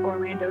 It's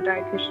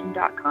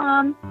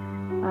orlandodietitian.com.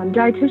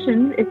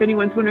 Dietitian, if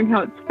anyone's wondering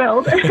how it's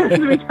spelled, as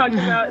we talked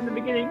about in the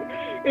beginning,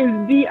 is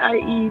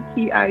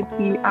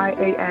DIETITIAN.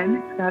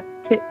 It's got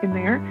tit in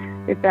there,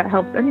 if that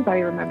helps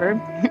anybody remember.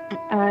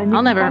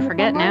 I'll never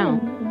forget now.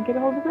 And get a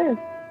hold of this.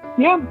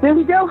 Yeah, there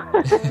we go.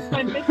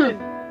 My mission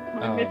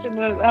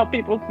to help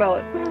people spell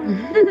it.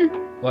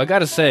 Well, I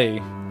gotta say,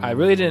 I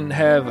really didn't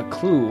have a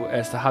clue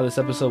as to how this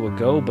episode would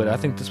go, but I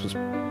think this was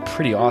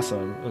pretty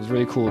awesome. It was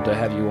really cool to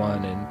have you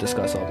on and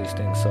discuss all these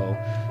things. So,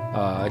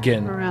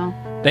 again,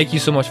 thank you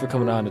so much for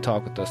coming on to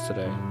talk with us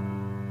today.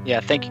 Yeah,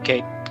 thank you,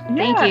 Kate.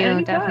 Thank you,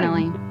 anytime.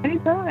 definitely.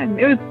 Anytime.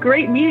 It was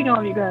great meeting all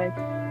of you guys.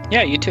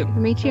 Yeah, you too.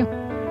 Me too.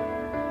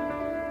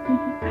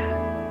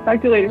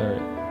 Talk to you later. All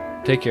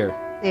right. Take care.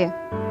 See ya.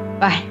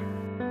 Bye.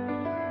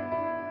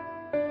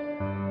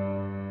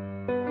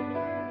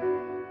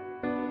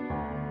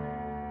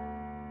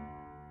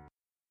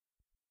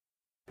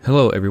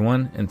 Hello,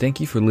 everyone, and thank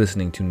you for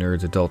listening to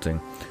Nerds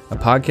Adulting, a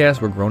podcast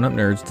where grown-up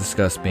nerds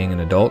discuss being an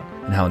adult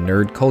and how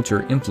nerd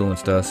culture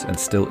influenced us and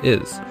still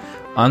is.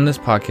 On this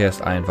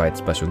podcast, I invite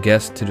special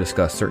guests to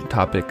discuss certain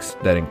topics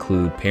that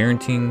include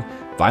parenting,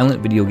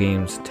 violent video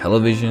games,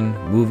 television,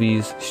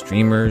 movies,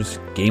 streamers,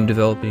 game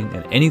developing,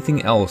 and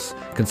anything else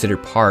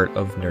considered part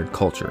of nerd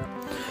culture.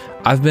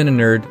 I've been a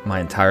nerd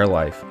my entire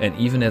life, and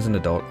even as an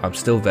adult, I'm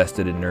still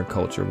vested in nerd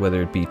culture,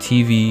 whether it be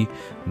TV,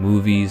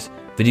 movies,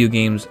 video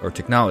games, or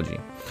technology.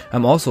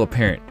 I'm also a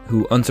parent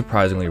who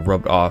unsurprisingly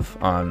rubbed off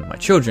on my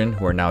children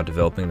who are now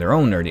developing their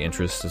own nerdy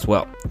interests as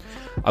well.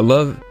 I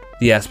love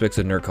the aspects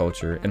of nerd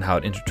culture and how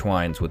it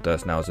intertwines with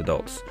us now as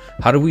adults.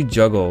 How do we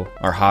juggle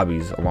our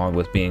hobbies along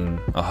with being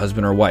a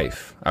husband or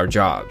wife, our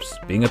jobs,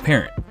 being a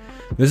parent?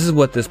 This is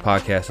what this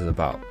podcast is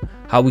about.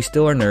 How we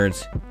still are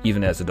nerds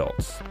even as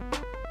adults.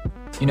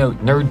 You know,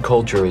 nerd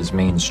culture is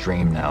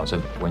mainstream now, so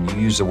when you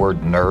use the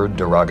word nerd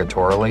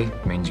derogatorily,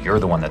 it means you're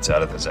the one that's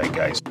out of the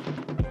zeitgeist.